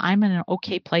until I'm in an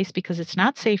okay place because it's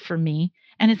not safe for me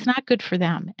and it's not good for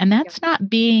them. And Yep.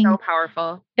 So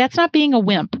powerful. that's not being a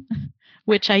wimp,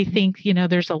 which I think,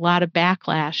 there's a lot of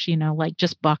backlash, like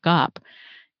just buck up,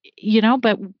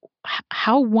 but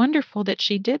how wonderful that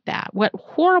she did that. What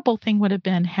horrible thing would have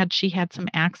been had she had some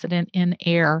accident in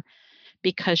air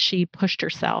because she pushed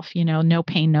herself, no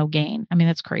pain, no gain. I mean,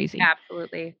 that's crazy.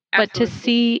 Absolutely. But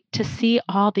Absolutely. to see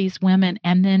all these women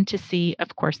and then to see,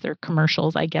 of course, their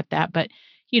commercials, I get that, but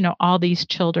all these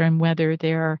children, whether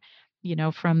they're,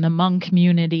 from the Hmong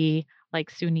community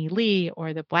like Suni Lee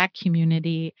or the Black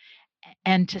community,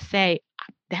 and to say,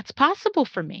 that's possible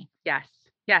for me. Yes.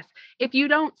 Yes. If you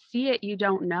don't see it, you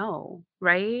don't know,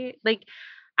 right? Like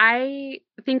I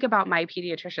think about my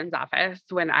pediatrician's office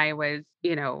when I was,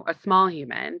 a small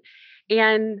human.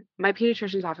 And my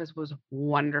pediatrician's office was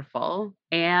wonderful.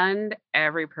 And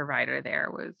every provider there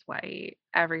was white,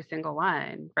 every single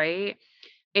one, right?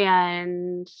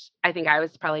 And I think I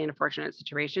was probably in a fortunate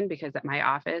situation because at my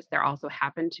office, there also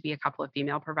happened to be a couple of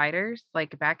female providers.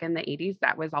 Like back in the 80s,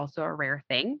 that was also a rare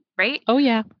thing, right? Oh,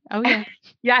 yeah. Oh, yeah.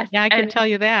 Yes. Yeah, I can And tell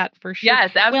you that for sure.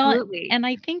 yes, Well, absolutely. and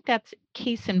I think that's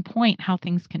case in point how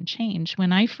things can change.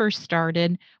 When I first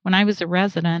started, when I was a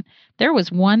resident, there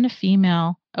was one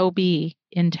female OB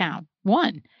in town,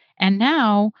 one. And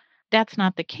now that's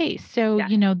not the case. So,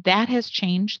 Yes. that has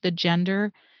changed the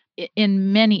gender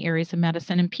in many areas of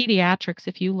medicine. In pediatrics,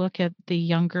 if you look at the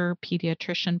younger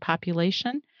pediatrician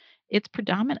population, it's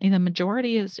predominantly the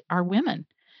majority are women.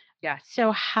 Yes.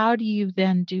 So how do you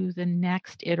then do the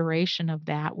next iteration of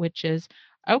that, which is,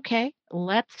 okay,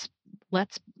 let's,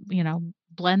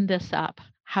 blend this up.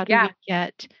 Yeah.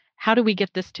 How do we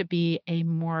get this to be a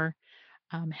more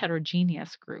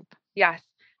heterogeneous group? Yes.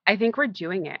 I think we're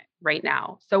doing it right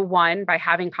now. So one, by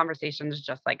having conversations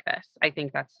just like this, I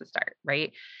think that's the start,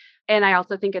 right? And I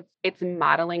also think it's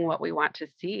modeling what we want to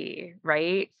see,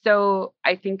 right? So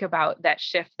I think about that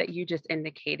shift that you just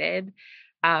indicated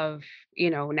of,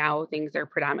 now things are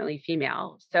predominantly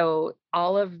female. So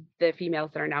all of the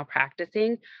females that are now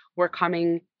practicing were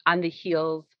coming on the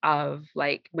heels of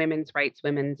like women's rights,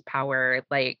 women's power,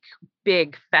 like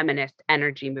big feminist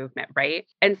energy movement, right?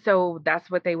 And so that's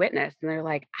what they witnessed. And they're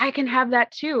like, I can have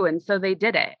that too. And so they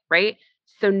did it, right?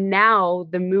 So now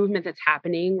the movement that's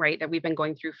happening, right, that we've been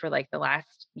going through for like the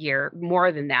last year,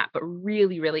 more than that, but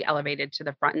really, really elevated to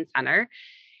the front and center,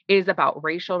 is about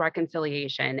racial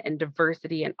reconciliation and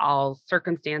diversity in all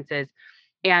circumstances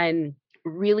and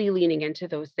really leaning into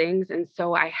those things. And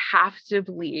so I have to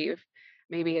believe,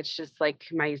 maybe it's just like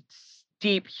my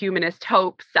deep humanist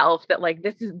hope self that like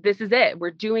this is it.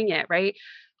 We're doing it, right?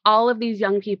 All of these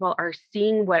young people are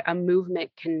seeing what a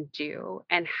movement can do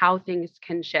and how things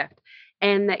can shift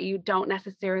and that you don't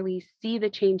necessarily see the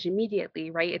change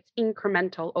immediately, right? It's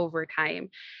incremental over time.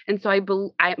 And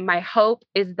so my hope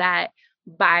is that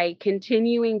by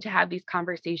continuing to have these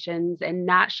conversations and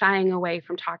not shying away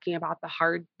from talking about the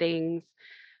hard things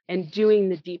and doing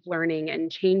the deep learning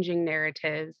and changing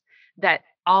narratives, that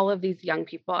all of these young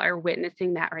people are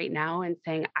witnessing that right now and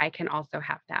saying, I can also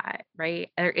have that, right?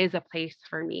 There is a place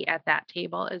for me at that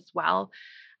table as well.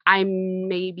 I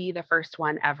may be the first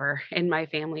one ever in my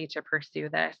family to pursue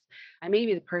this. I may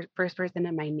be the first person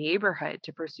in my neighborhood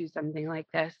to pursue something like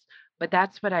this, but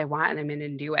that's what I want and I'm going to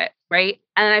do it. Right.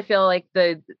 And I feel like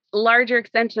the larger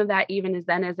extension of that even is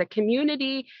then as a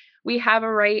community, we have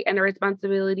a right and a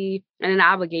responsibility and an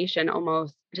obligation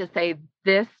almost to say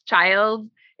this child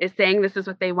is saying this is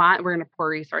what they want. We're going to pour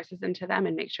resources into them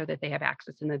and make sure that they have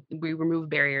access and that we remove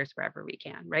barriers wherever we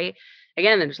can. Right.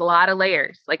 Again, there's a lot of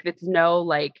layers. Like it's no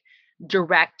like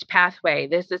direct pathway.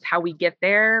 This is how we get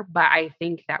there. But I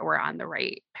think that we're on the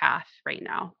right path right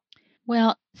now.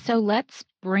 Well, so let's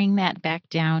bring that back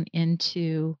down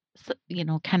into,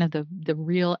 kind of the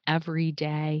real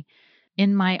everyday.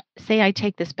 Say I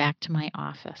take this back to my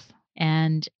office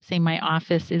and say my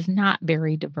office is not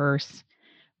very diverse,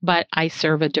 but I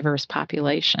serve a diverse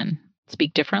population,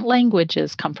 speak different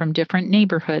languages, come from different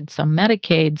neighborhoods, some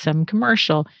Medicaid, some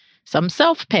commercial, some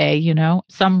self-pay,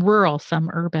 some rural, some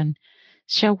urban.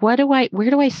 So where do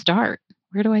I start?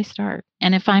 Where do I start?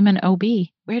 And if I'm an OB,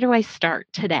 where do I start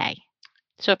today?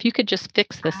 So if you could just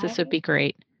fix this would be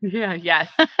great. Yeah, yes.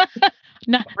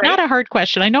 Not a hard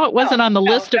question. I know it wasn't on the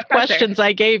list of questions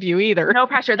I gave you either. No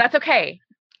pressure. That's okay.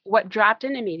 What dropped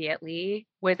in immediately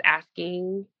was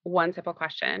asking one simple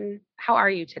question. How are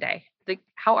you today? Like,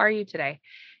 how are you today?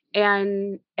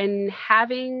 And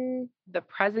having the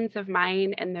presence of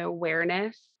mind and the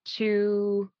awareness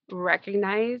to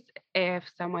recognize if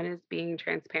someone is being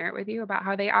transparent with you about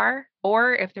how they are,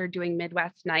 or if they're doing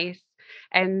Midwest nice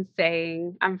and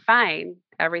saying, I'm fine,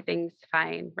 everything's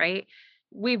fine, right?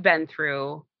 We've been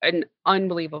through an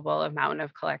unbelievable amount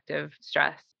of collective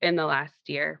stress in the last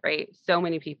year, right? So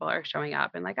many people are showing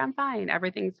up and like, I'm fine,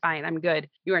 everything's fine, I'm good.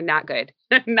 You are not good.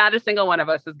 Not a single one of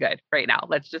us is good right now.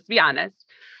 Let's just be honest.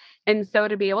 And so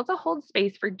to be able to hold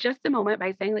space for just a moment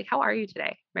by saying, like, how are you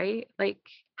today? Right? Like,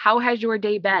 how has your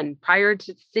day been prior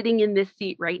to sitting in this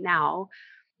seat right now?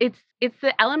 It's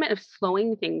the element of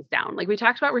slowing things down. Like we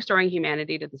talked about restoring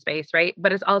humanity to the space, right?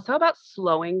 But it's also about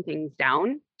slowing things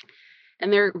down.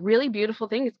 And there are really beautiful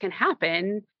things can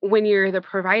happen when you're the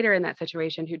provider in that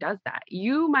situation who does that.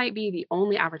 You might be the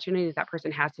only opportunity that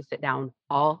person has to sit down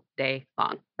all day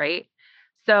long, right?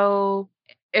 So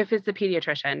if it's a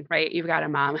pediatrician, right, you've got a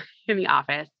mom in the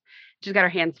office, she's got her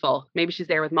hands full. Maybe she's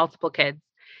there with multiple kids.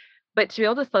 But to be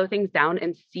able to slow things down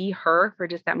and see her for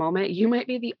just that moment, you might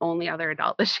be the only other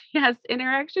adult that she has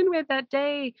interaction with that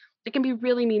day. It can be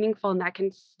really meaningful, and that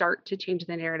can start to change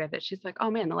the narrative that she's like,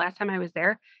 oh man, the last time I was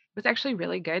there was actually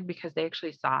really good because they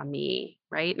actually saw me,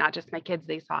 right? Not just my kids,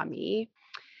 they saw me.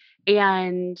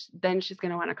 And then she's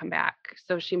going to want to come back.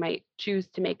 So she might choose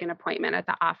to make an appointment at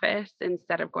the office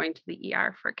instead of going to the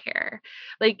ER for care.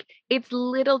 Like it's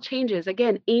little changes,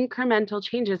 again, incremental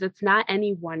changes. It's not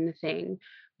any one thing,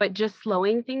 but just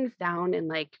slowing things down and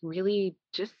like really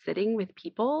just sitting with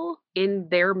people in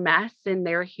their mess and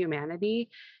their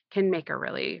humanity can make a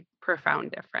really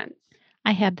profound difference.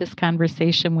 I had this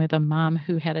conversation with a mom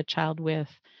who had a child with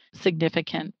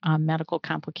significant medical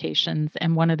complications.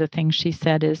 And one of the things she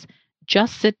said is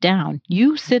just sit down.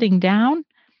 You sitting down,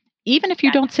 even if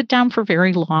you don't sit down for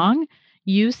very long,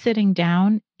 you sitting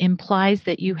down implies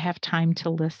that you have time to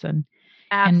listen.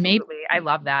 Absolutely. And maybe, I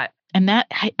love that. And that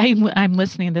I'm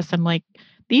listening to this. I'm like,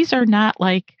 these are not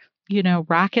like,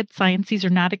 rocket science. These are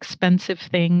not expensive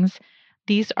things.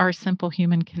 These are simple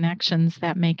human connections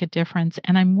that make a difference.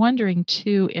 And I'm wondering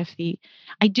too,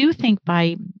 I do think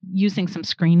by using some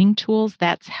screening tools,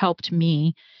 that's helped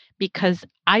me because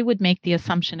I would make the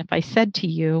assumption if I said to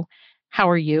you, how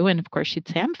are you? And of course you'd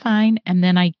say, I'm fine. And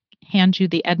then I hand you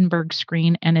the Edinburgh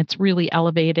screen and it's really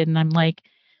elevated. And I'm like,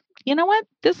 you know what?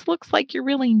 This looks like you're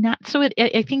really not. So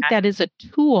I think that is a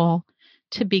tool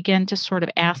to begin to sort of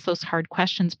ask those hard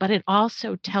questions, but it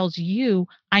also tells you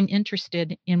I'm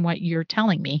interested in what you're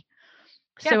telling me.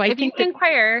 Yeah, so I think you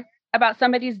inquire about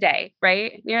somebody's day,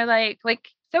 right? You're like,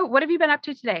 so what have you been up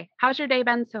to today? How's your day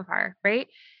been so far? Right?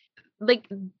 Like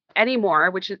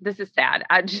anymore, this is sad.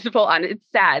 I just full on. It's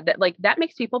sad that like that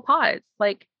makes people pause.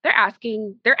 Like they're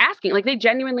asking, like they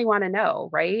genuinely want to know,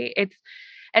 right?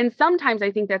 And sometimes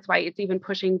I think that's why it's even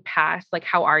pushing past like,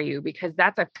 how are you? Because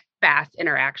that's a fast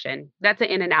interaction. That's an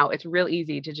in and out. It's real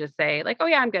easy to just say like, oh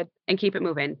yeah, I'm good and keep it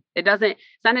moving. It's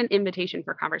not an invitation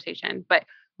for conversation, but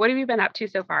what have you been up to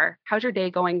so far? How's your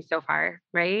day going so far?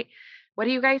 Right? What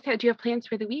do you guys have? Do you have plans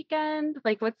for the weekend?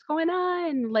 Like what's going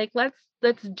on? Like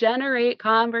let's generate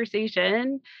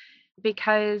conversation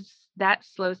because that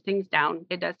slows things down.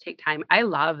 It does take time. I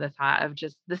love the thought of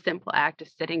just the simple act of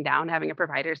sitting down, having a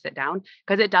provider sit down,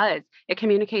 because it does. It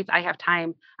communicates I have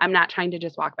time. I'm not trying to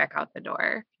just walk back out the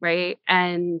door, right?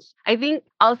 And I think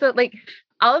also like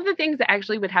all of the things that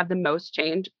actually would have the most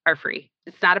change are free.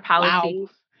 It's not a policy,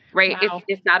 right? Wow.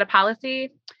 It's not a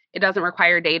policy. It doesn't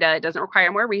require data. It doesn't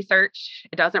require more research.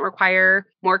 It doesn't require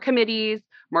more committees,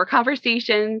 more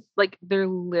conversations. Like they're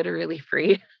literally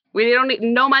free. We don't need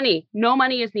no money. No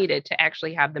money is needed to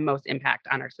actually have the most impact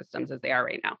on our systems as they are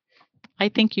right now. I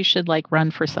think you should like run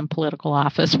for some political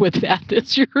office with that.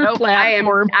 That's your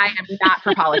platform. I am not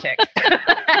for politics.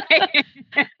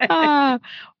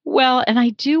 Well, and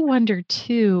I do wonder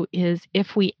too, is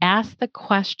if we ask the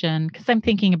question, because I'm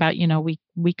thinking about,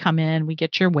 we come in, we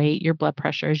get your weight, your blood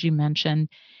pressure, as you mentioned.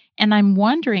 And I'm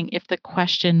wondering if the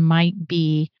question might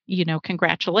be,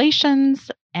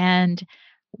 congratulations. And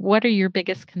what are your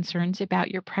biggest concerns about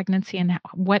your pregnancy and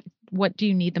what do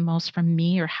you need the most from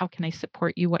me or how can I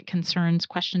support you? What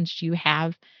questions do you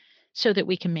have so that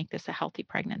we can make this a healthy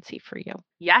pregnancy for you?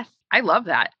 Yes, I love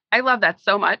that. I love that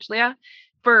so much, Leah,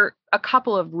 for a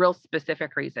couple of real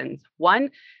specific reasons.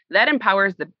 One, that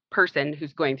empowers the person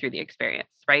who's going through the experience,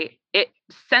 right? It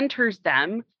centers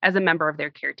them as a member of their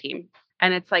care team.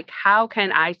 And it's like, how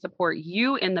can I support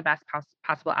you in the best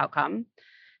possible outcome?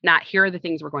 Not here are the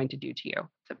things we're going to do to you.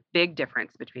 It's a big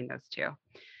difference between those two.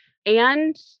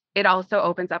 And it also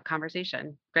opens up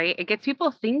conversation, right? It gets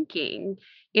people thinking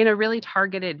in a really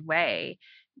targeted way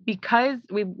because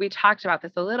we talked about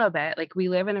this a little bit. Like we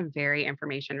live in a very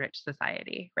information rich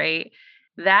society, right?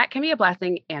 That can be a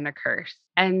blessing and a curse.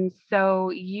 And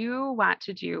so you want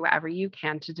to do whatever you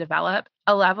can to develop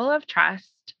a level of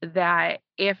trust that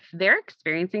if they're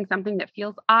experiencing something that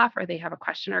feels off or they have a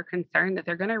question or concern, that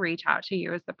they're going to reach out to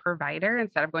you as the provider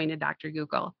instead of going to Dr.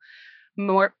 Google.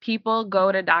 More people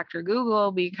go to Dr.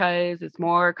 Google because it's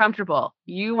more comfortable.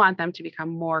 You want them to become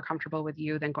more comfortable with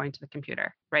you than going to the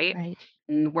computer, right? Right.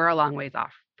 And we're a long ways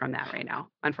off from that right now,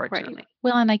 Right. unfortunately.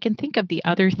 Well, and I can think of the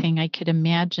other thing I could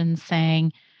imagine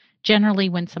saying, generally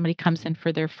when somebody comes in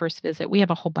for their first visit, we have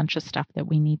a whole bunch of stuff that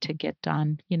we need to get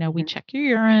done. We check your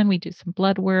urine, we do some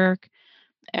blood work,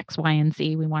 X, Y, and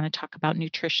Z. We want to talk about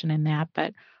nutrition in that.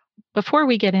 But before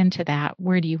we get into that,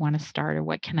 where do you want to start or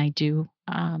what can I do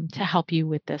to help you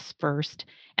with this first?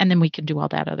 And then we can do all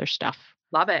that other stuff.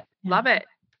 Love it. Yeah. Love it.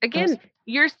 Again,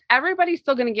 everybody's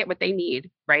still going to get what they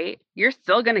need, right? You're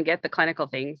still going to get the clinical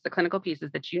things, the clinical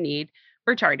pieces that you need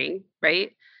for charting,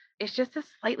 right? It's just a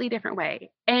slightly different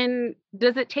way. And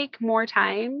does it take more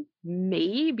time?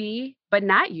 Maybe, but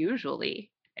not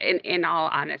usually, in all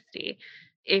honesty.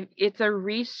 If it's a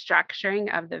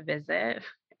restructuring of the visit,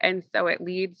 and so it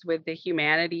leads with the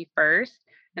humanity first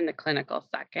and the clinical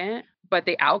second, but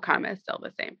the outcome is still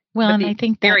the same. Well, but and the I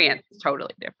think that experience is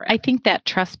totally different. I think that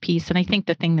trust piece, and I think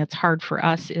the thing that's hard for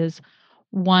us is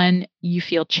one, you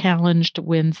feel challenged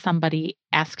when somebody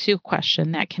asks you a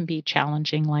question that can be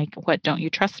challenging, like, what, don't you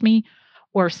trust me?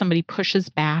 Or if somebody pushes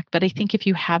back. But I think if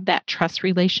you have that trust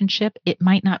relationship, it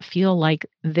might not feel like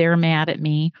they're mad at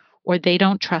me or they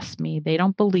don't trust me, they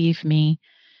don't believe me,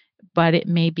 but it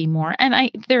may be more.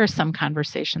 And there are some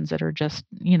conversations that are just,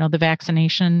 the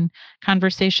vaccination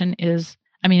conversation is,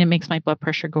 it makes my blood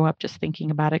pressure go up just thinking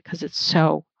about it because it's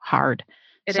so hard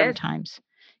sometimes.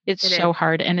 It's so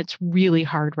hard, and it's really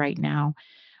hard right now.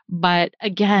 But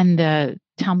again,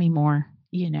 tell me more,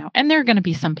 and there are going to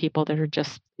be some people that are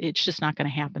it's just not going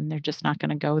to happen. They're just not going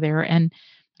to go there. And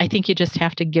I think you just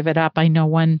have to give it up. I know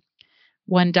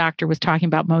one doctor was talking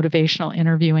about motivational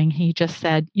interviewing. He just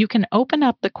said, you can open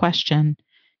up the question,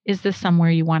 is this somewhere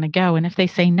you want to go? And if they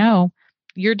say no,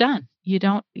 you're done. You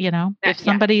don't, if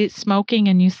somebody's smoking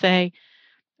and you say,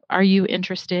 are you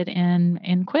interested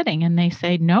in quitting? And they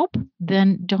say, nope,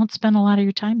 then don't spend a lot of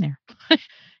your time there.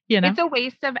 It's a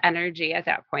waste of energy at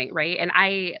that point, right? And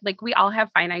we all have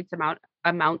finite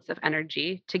amounts of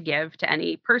energy to give to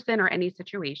any person or any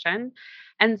situation.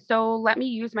 And so let me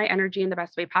use my energy in the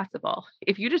best way possible.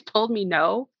 If you just told me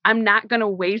no, I'm not going to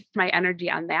waste my energy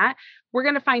on that. We're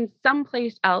going to find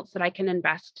someplace else that I can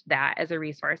invest that as a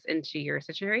resource into your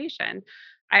situation.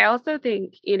 I also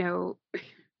think,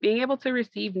 being able to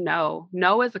receive no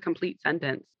is a complete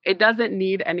sentence. It doesn't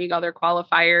need any other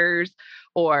qualifiers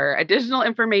or additional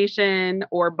information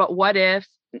but what ifs.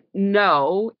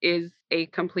 No is a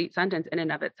complete sentence in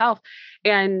and of itself.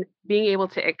 And being able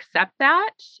to accept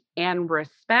that and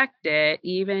respect it,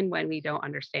 even when we don't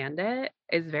understand it,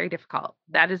 is very difficult.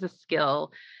 That is a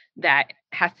skill that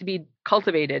has to be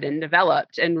cultivated and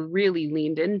developed and really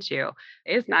leaned into.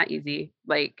 It's not easy.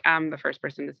 I'm the first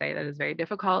person to say that it's very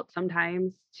difficult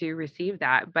sometimes to receive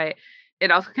that, but it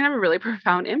also can have a really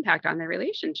profound impact on the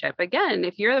relationship. Again,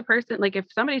 if you're the person, if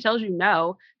somebody tells you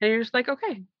no, and you're just like,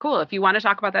 okay, cool. If you want to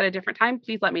talk about that at a different time,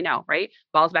 please let me know, right?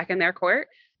 Ball's back in their court.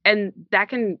 And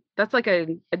that's like a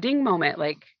ding moment.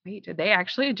 Wait, did they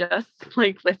actually just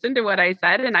listen to what I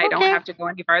said and I don't have to go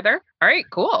any further? All right,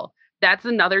 cool. That's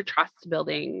another trust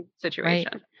building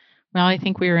situation. Right. Well, I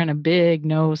think we're in a big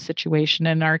no situation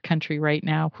in our country right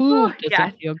now.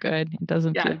 Doesn't feel good. It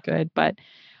doesn't feel good. But,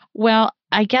 well,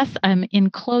 I guess in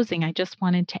closing, I just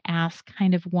wanted to ask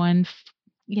kind of one,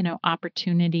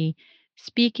 opportunity,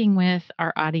 speaking with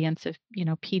our audience of,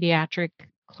 pediatric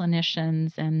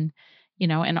clinicians and,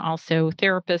 and also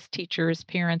therapists, teachers,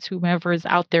 parents, whomever is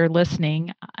out there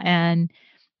listening. And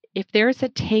if there's a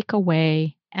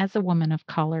takeaway as a woman of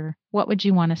color, what would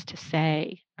you want us to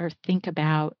say or think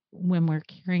about when we're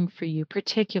caring for you,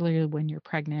 particularly when you're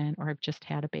pregnant or have just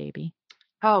had a baby?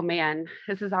 Oh man,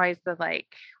 this is always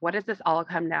what does this all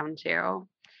come down to?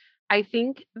 I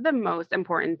think the most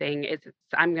important thing is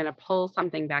I'm going to pull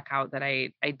something back out that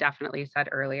I definitely said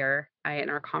earlier in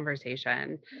our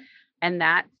conversation, and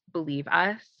that's believe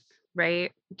us,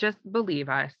 right? Just believe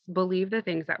us, believe the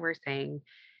things that we're saying,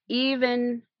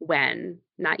 even when,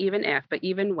 not even if, but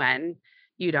even when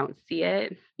you don't see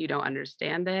it, you don't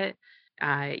understand it.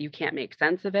 You can't make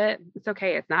sense of it. It's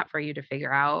okay. It's not for you to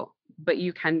figure out, but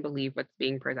you can believe what's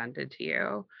being presented to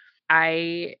you.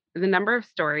 The number of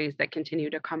stories that continue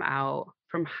to come out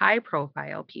from high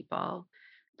profile people,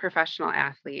 professional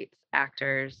athletes,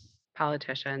 actors,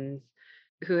 politicians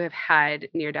who have had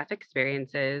near death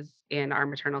experiences in our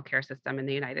maternal care system in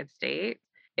the United States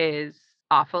is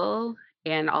awful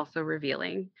and also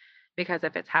revealing, because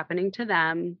if it's happening to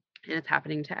them, and it's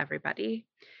happening to everybody.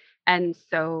 And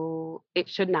so it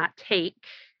should not take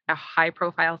a high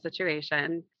profile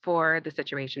situation for the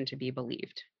situation to be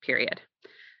believed, period.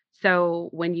 So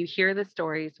when you hear the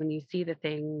stories, when you see the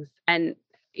things, and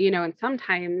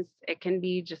sometimes it can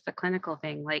be just a clinical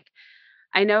thing. Like,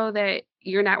 I know that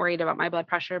you're not worried about my blood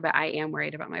pressure, but I am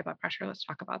worried about my blood pressure. Let's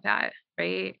talk about that,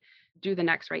 right? Do the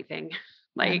next right thing. Yeah,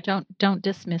 Like, don't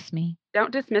dismiss me.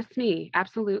 don't dismiss me.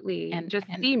 Absolutely. And Just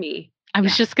and see me. I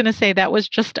was Yeah. just going to say that was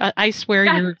just I swear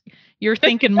Yes. you're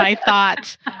thinking my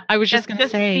thoughts. I was just going to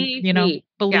Just say, see me. Yes.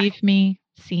 believe me,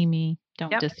 see me,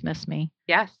 don't Yep. dismiss me.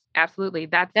 Yes, absolutely.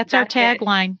 That's our That's it.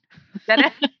 tagline.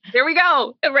 There we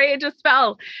go. Right. It just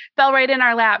fell right in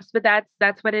our laps. But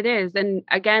that's what it is. And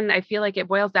again, I feel like it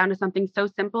boils down to something so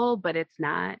simple, but it's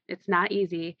not. It's not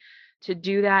easy to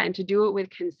do that and to do it with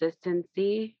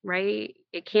consistency, right?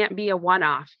 It can't be a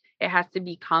one-off. It has to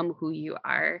become who you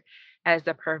are as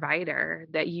a provider,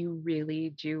 that you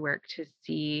really do work to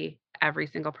see every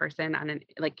single person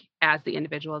as the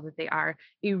individual that they are.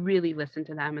 You really listen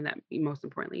to them, and that most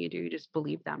importantly, you just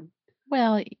believe them.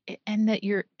 Well, and that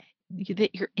you're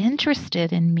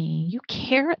interested in me. You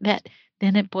care that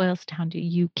then it boils down to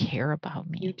you care about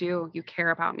You me. do. You care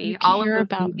about You me. All of care those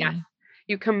about things, yes. me.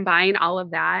 You combine all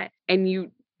of that,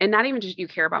 and not even just you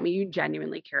care about me, you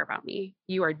genuinely care about me.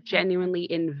 You are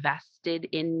genuinely invested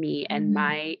in me and Mhm.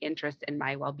 my interest and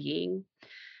my well-being.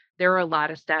 There are a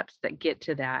lot of steps that get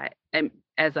to that. And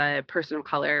as a person of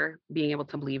color, being able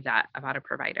to believe that about a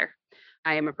provider.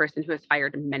 I am a person who has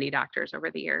fired many doctors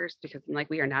over the years because I'm like,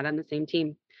 we are not on the same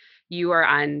team. You are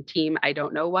on team I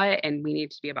don't know what, and we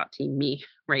need to be about team me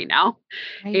right now.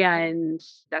 Right. And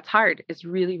that's hard. It's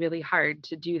really, really hard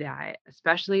to do that,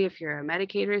 especially if you're a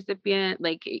Medicaid recipient.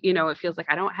 Like, it feels like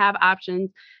I don't have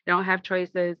options, I don't have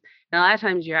choices. And a lot of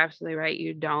times you're absolutely right,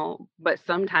 you don't. But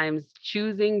sometimes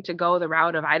choosing to go the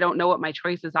route of I don't know what my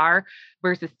choices are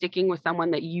versus sticking with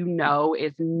someone that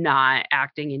is not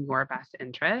acting in your best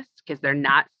interest because they're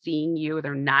not seeing you,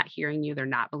 they're not hearing you, they're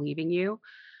not believing you,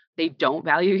 they don't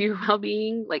value your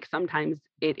well-being. Like, sometimes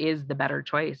it is the better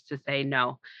choice to say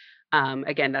no.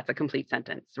 Again, that's a complete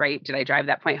sentence, right? Did I drive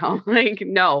that point home? Like,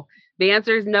 no. The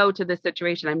answer is no to this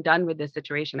situation. I'm done with this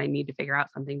situation. I need to figure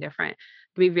out something different. It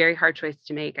can be a very hard choice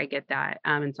to make. I get that.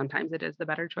 And sometimes it is the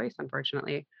better choice,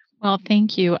 unfortunately. Well,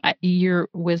 thank you. Your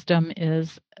wisdom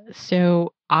is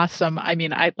so awesome. I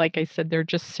mean, like I said, there are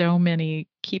just so many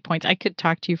key points. I could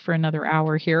talk to you for another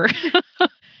hour here.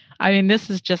 I mean, this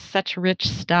is just such rich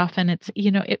stuff, and it's,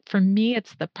 for me,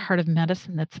 it's the part of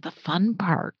medicine that's the fun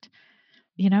part.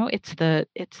 It's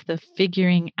the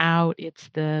figuring out, it's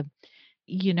the,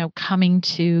 coming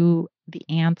to the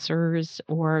answers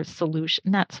or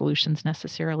not solutions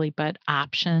necessarily, but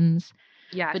options,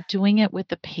 Yes. but doing it with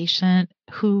the patient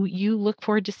who you look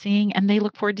forward to seeing and they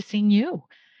look forward to seeing you.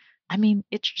 I mean,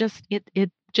 it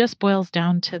just boils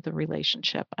down to the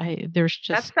relationship.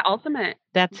 That's the ultimate.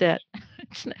 That's it.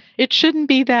 It shouldn't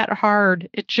be that hard.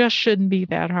 It just shouldn't be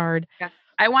that hard. Yes.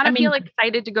 I want to feel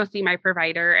excited to go see my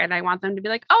provider, and I want them to be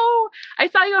like, "Oh, I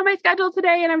saw you on my schedule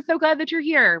today and I'm so glad that you're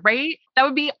here." Right? That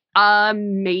would be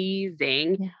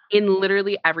amazing in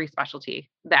literally every specialty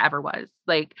that ever was.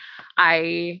 Like,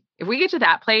 if we get to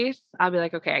that place, I'll be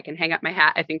like, "Okay, I can hang up my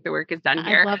hat. I think the work is done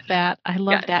here." I love that. I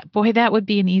love that. Boy, that would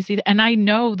be an easy, and I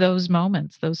know those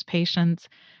moments, those patients.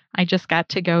 I just got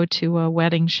to go to a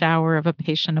wedding shower of a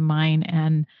patient of mine,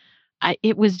 and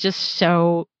it was just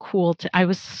so cool I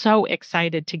was so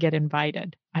excited to get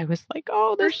invited. I was like,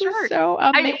 "Oh, this is so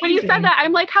amazing." When you said that,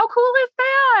 I'm like, how cool is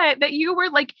that? That you were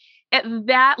like at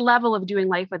that level of doing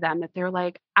life with them, that they're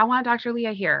like, I want Dr.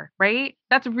 Leah here, right?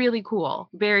 That's really cool.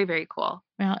 Very, very cool.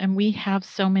 Well, and we have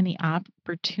so many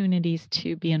opportunities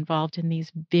to be involved in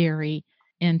these very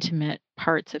intimate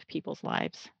parts of people's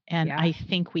lives. And I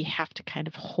think we have to kind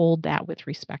of hold that with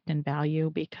respect and value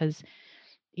because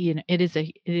it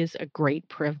is a great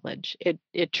privilege.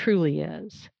 It truly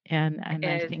is. And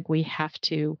I think we have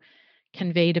to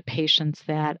convey to patients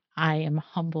that I am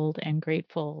humbled and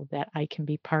grateful that I can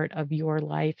be part of your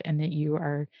life and that you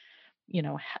are,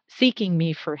 seeking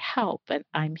me for help, and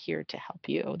I'm here to help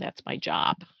you. That's my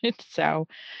job. So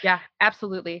yeah,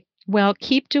 absolutely. Well,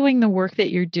 keep doing the work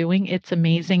that you're doing. It's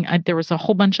amazing. There was a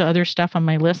whole bunch of other stuff on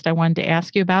my list I wanted to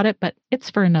ask you about it, but it's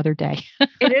for another day.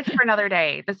 It is for another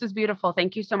day. This is beautiful.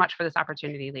 Thank you so much for this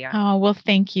opportunity, Leah. Oh, well,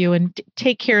 thank you. And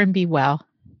take care and be well.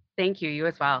 Thank you. You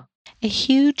as well. A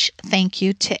huge thank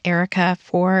you to Erica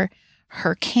for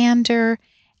her candor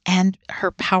and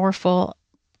her powerful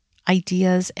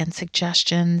ideas and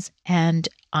suggestions and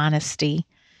honesty.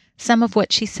 Some of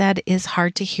what she said is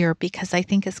hard to hear because I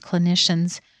think as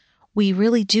clinicians, we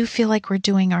really do feel like we're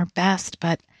doing our best,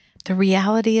 but the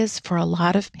reality is for a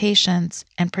lot of patients,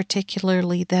 and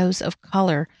particularly those of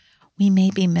color, we may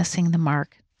be missing the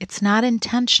mark. It's not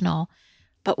intentional,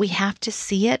 but we have to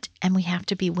see it and we have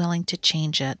to be willing to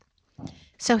change it.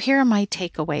 So here are my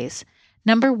takeaways.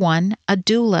 Number 1, a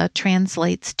doula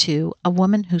translates to a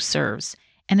woman who serves.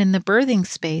 And in the birthing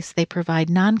space, they provide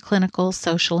non-clinical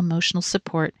social emotional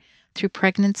support through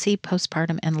pregnancy,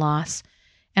 postpartum, and loss.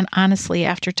 And honestly,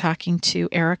 after talking to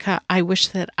Erica, I wish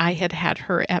that I had had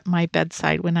her at my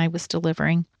bedside when I was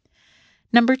delivering.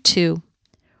 Number 2,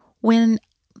 when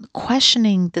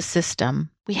questioning the system,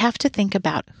 we have to think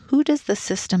about who does the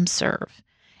system serve?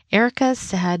 Erica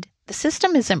said, the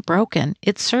system isn't broken.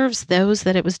 It serves those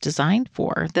that it was designed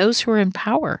for, those who are in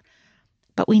power.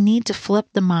 But we need to flip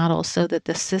the model so that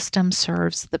the system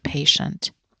serves the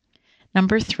patient.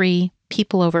 Number 3,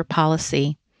 people over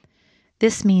policy.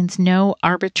 This means no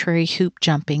arbitrary hoop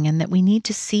jumping and that we need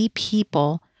to see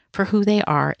people for who they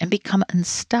are and become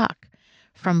unstuck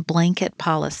from blanket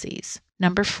policies.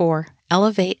 Number 4,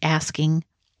 elevate asking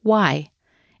why.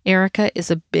 Erica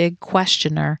is a big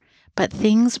questioner, but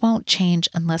things won't change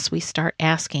unless we start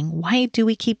asking, why do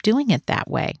we keep doing it that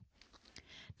way?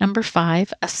 Number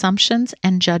 5, assumptions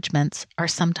and judgments are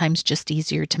sometimes just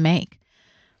easier to make.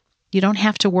 You don't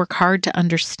have to work hard to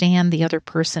understand the other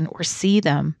person or see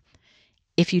them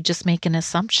if you just make an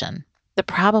assumption. The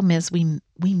problem is we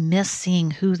miss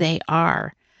seeing who they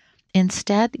are.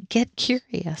 Instead, get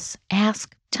curious.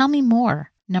 Ask, tell me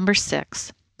more. Number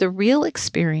 6, the real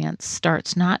experience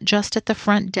starts not just at the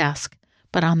front desk,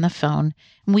 but on the phone.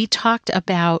 We talked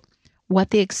about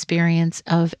what the experience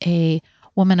of a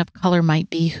woman of color might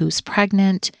be who's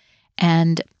pregnant.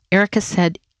 And Erica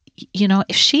said,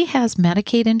 if she has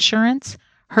Medicaid insurance,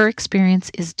 her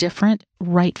experience is different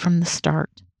right from the start.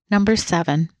 Number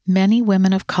 7, many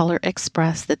women of color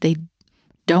express that they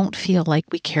don't feel like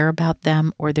we care about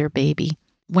them or their baby.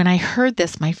 When I heard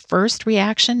this, my first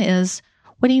reaction is,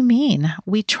 what do you mean?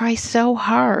 We try so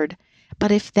hard.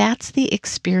 But if that's the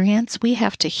experience, we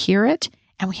have to hear it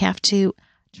and we have to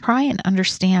try and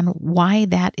understand why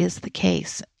that is the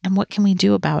case and what can we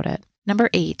do about it. Number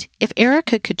 8, if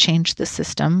Erica could change the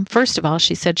system, first of all,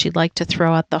 she said she'd like to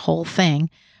throw out the whole thing,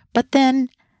 but then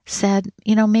said,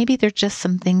 maybe there's just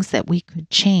some things that we could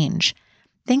change,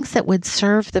 things that would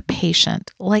serve the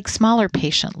patient, like smaller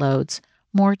patient loads,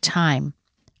 more time.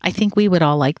 I think we would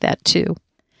all like that too.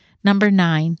 Number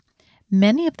 9,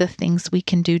 many of the things we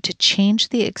can do to change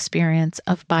the experience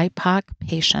of BIPOC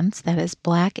patients, that is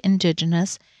Black,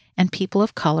 Indigenous, and people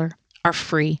of color, are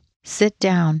free. Sit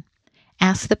down.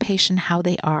 Ask the patient how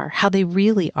they are, how they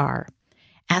really are.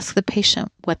 Ask the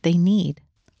patient what they need.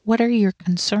 What are your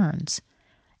concerns?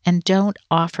 And don't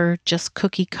offer just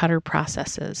cookie cutter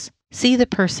processes. See the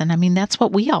person. That's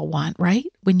what we all want, right?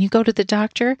 When you go to the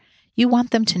doctor, you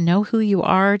want them to know who you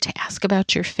are, to ask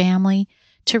about your family,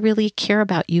 to really care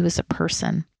about you as a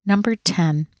person. Number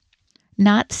 10,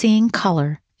 not seeing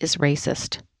color is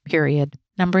racist, period.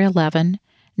 Number 11,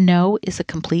 no is a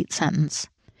complete sentence.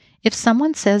 If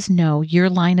someone says no, your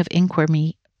line of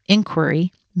inquiry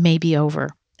may be over.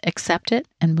 Accept it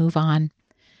and move on.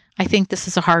 I think this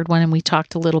is a hard one, and we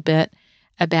talked a little bit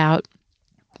about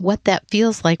what that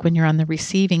feels like when you're on the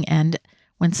receiving end,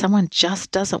 when someone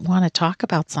just doesn't want to talk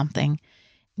about something.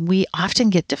 We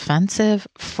often get defensive,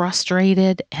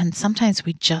 frustrated, and sometimes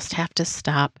we just have to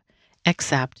stop,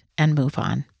 accept, and move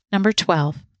on. Number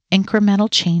 12, incremental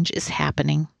change is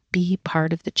happening. Be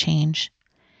part of the change.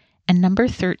 And number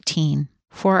 13,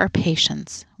 for our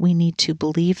patients, we need to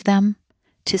believe them,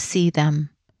 to see them,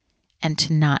 and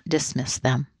to not dismiss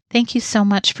them. Thank you so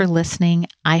much for listening.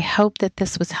 I hope that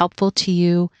this was helpful to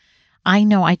you. I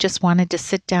know I just wanted to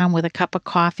sit down with a cup of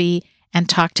coffee and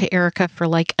talk to Erica for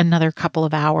like another couple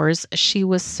of hours. She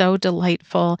was so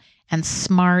delightful and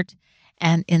smart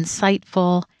and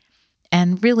insightful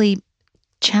and really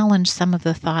challenged some of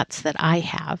the thoughts that I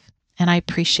have. And I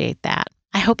appreciate that.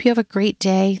 I hope you have a great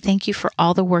day. Thank you for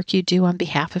all the work you do on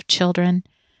behalf of children,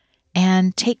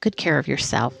 and take good care of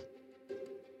yourself.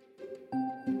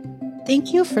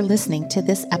 Thank you for listening to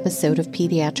this episode of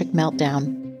Pediatric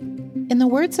Meltdown. In the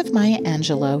words of Maya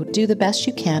Angelou, do the best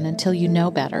you can until you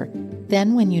know better.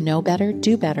 Then when you know better,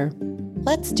 do better.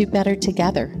 Let's do better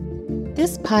together.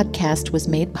 This podcast was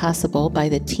made possible by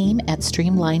the team at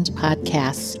Streamlined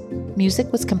Podcasts.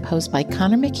 Music was composed by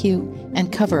Connor McHugh,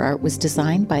 and cover art was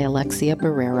designed by Alexia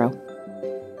Barrero.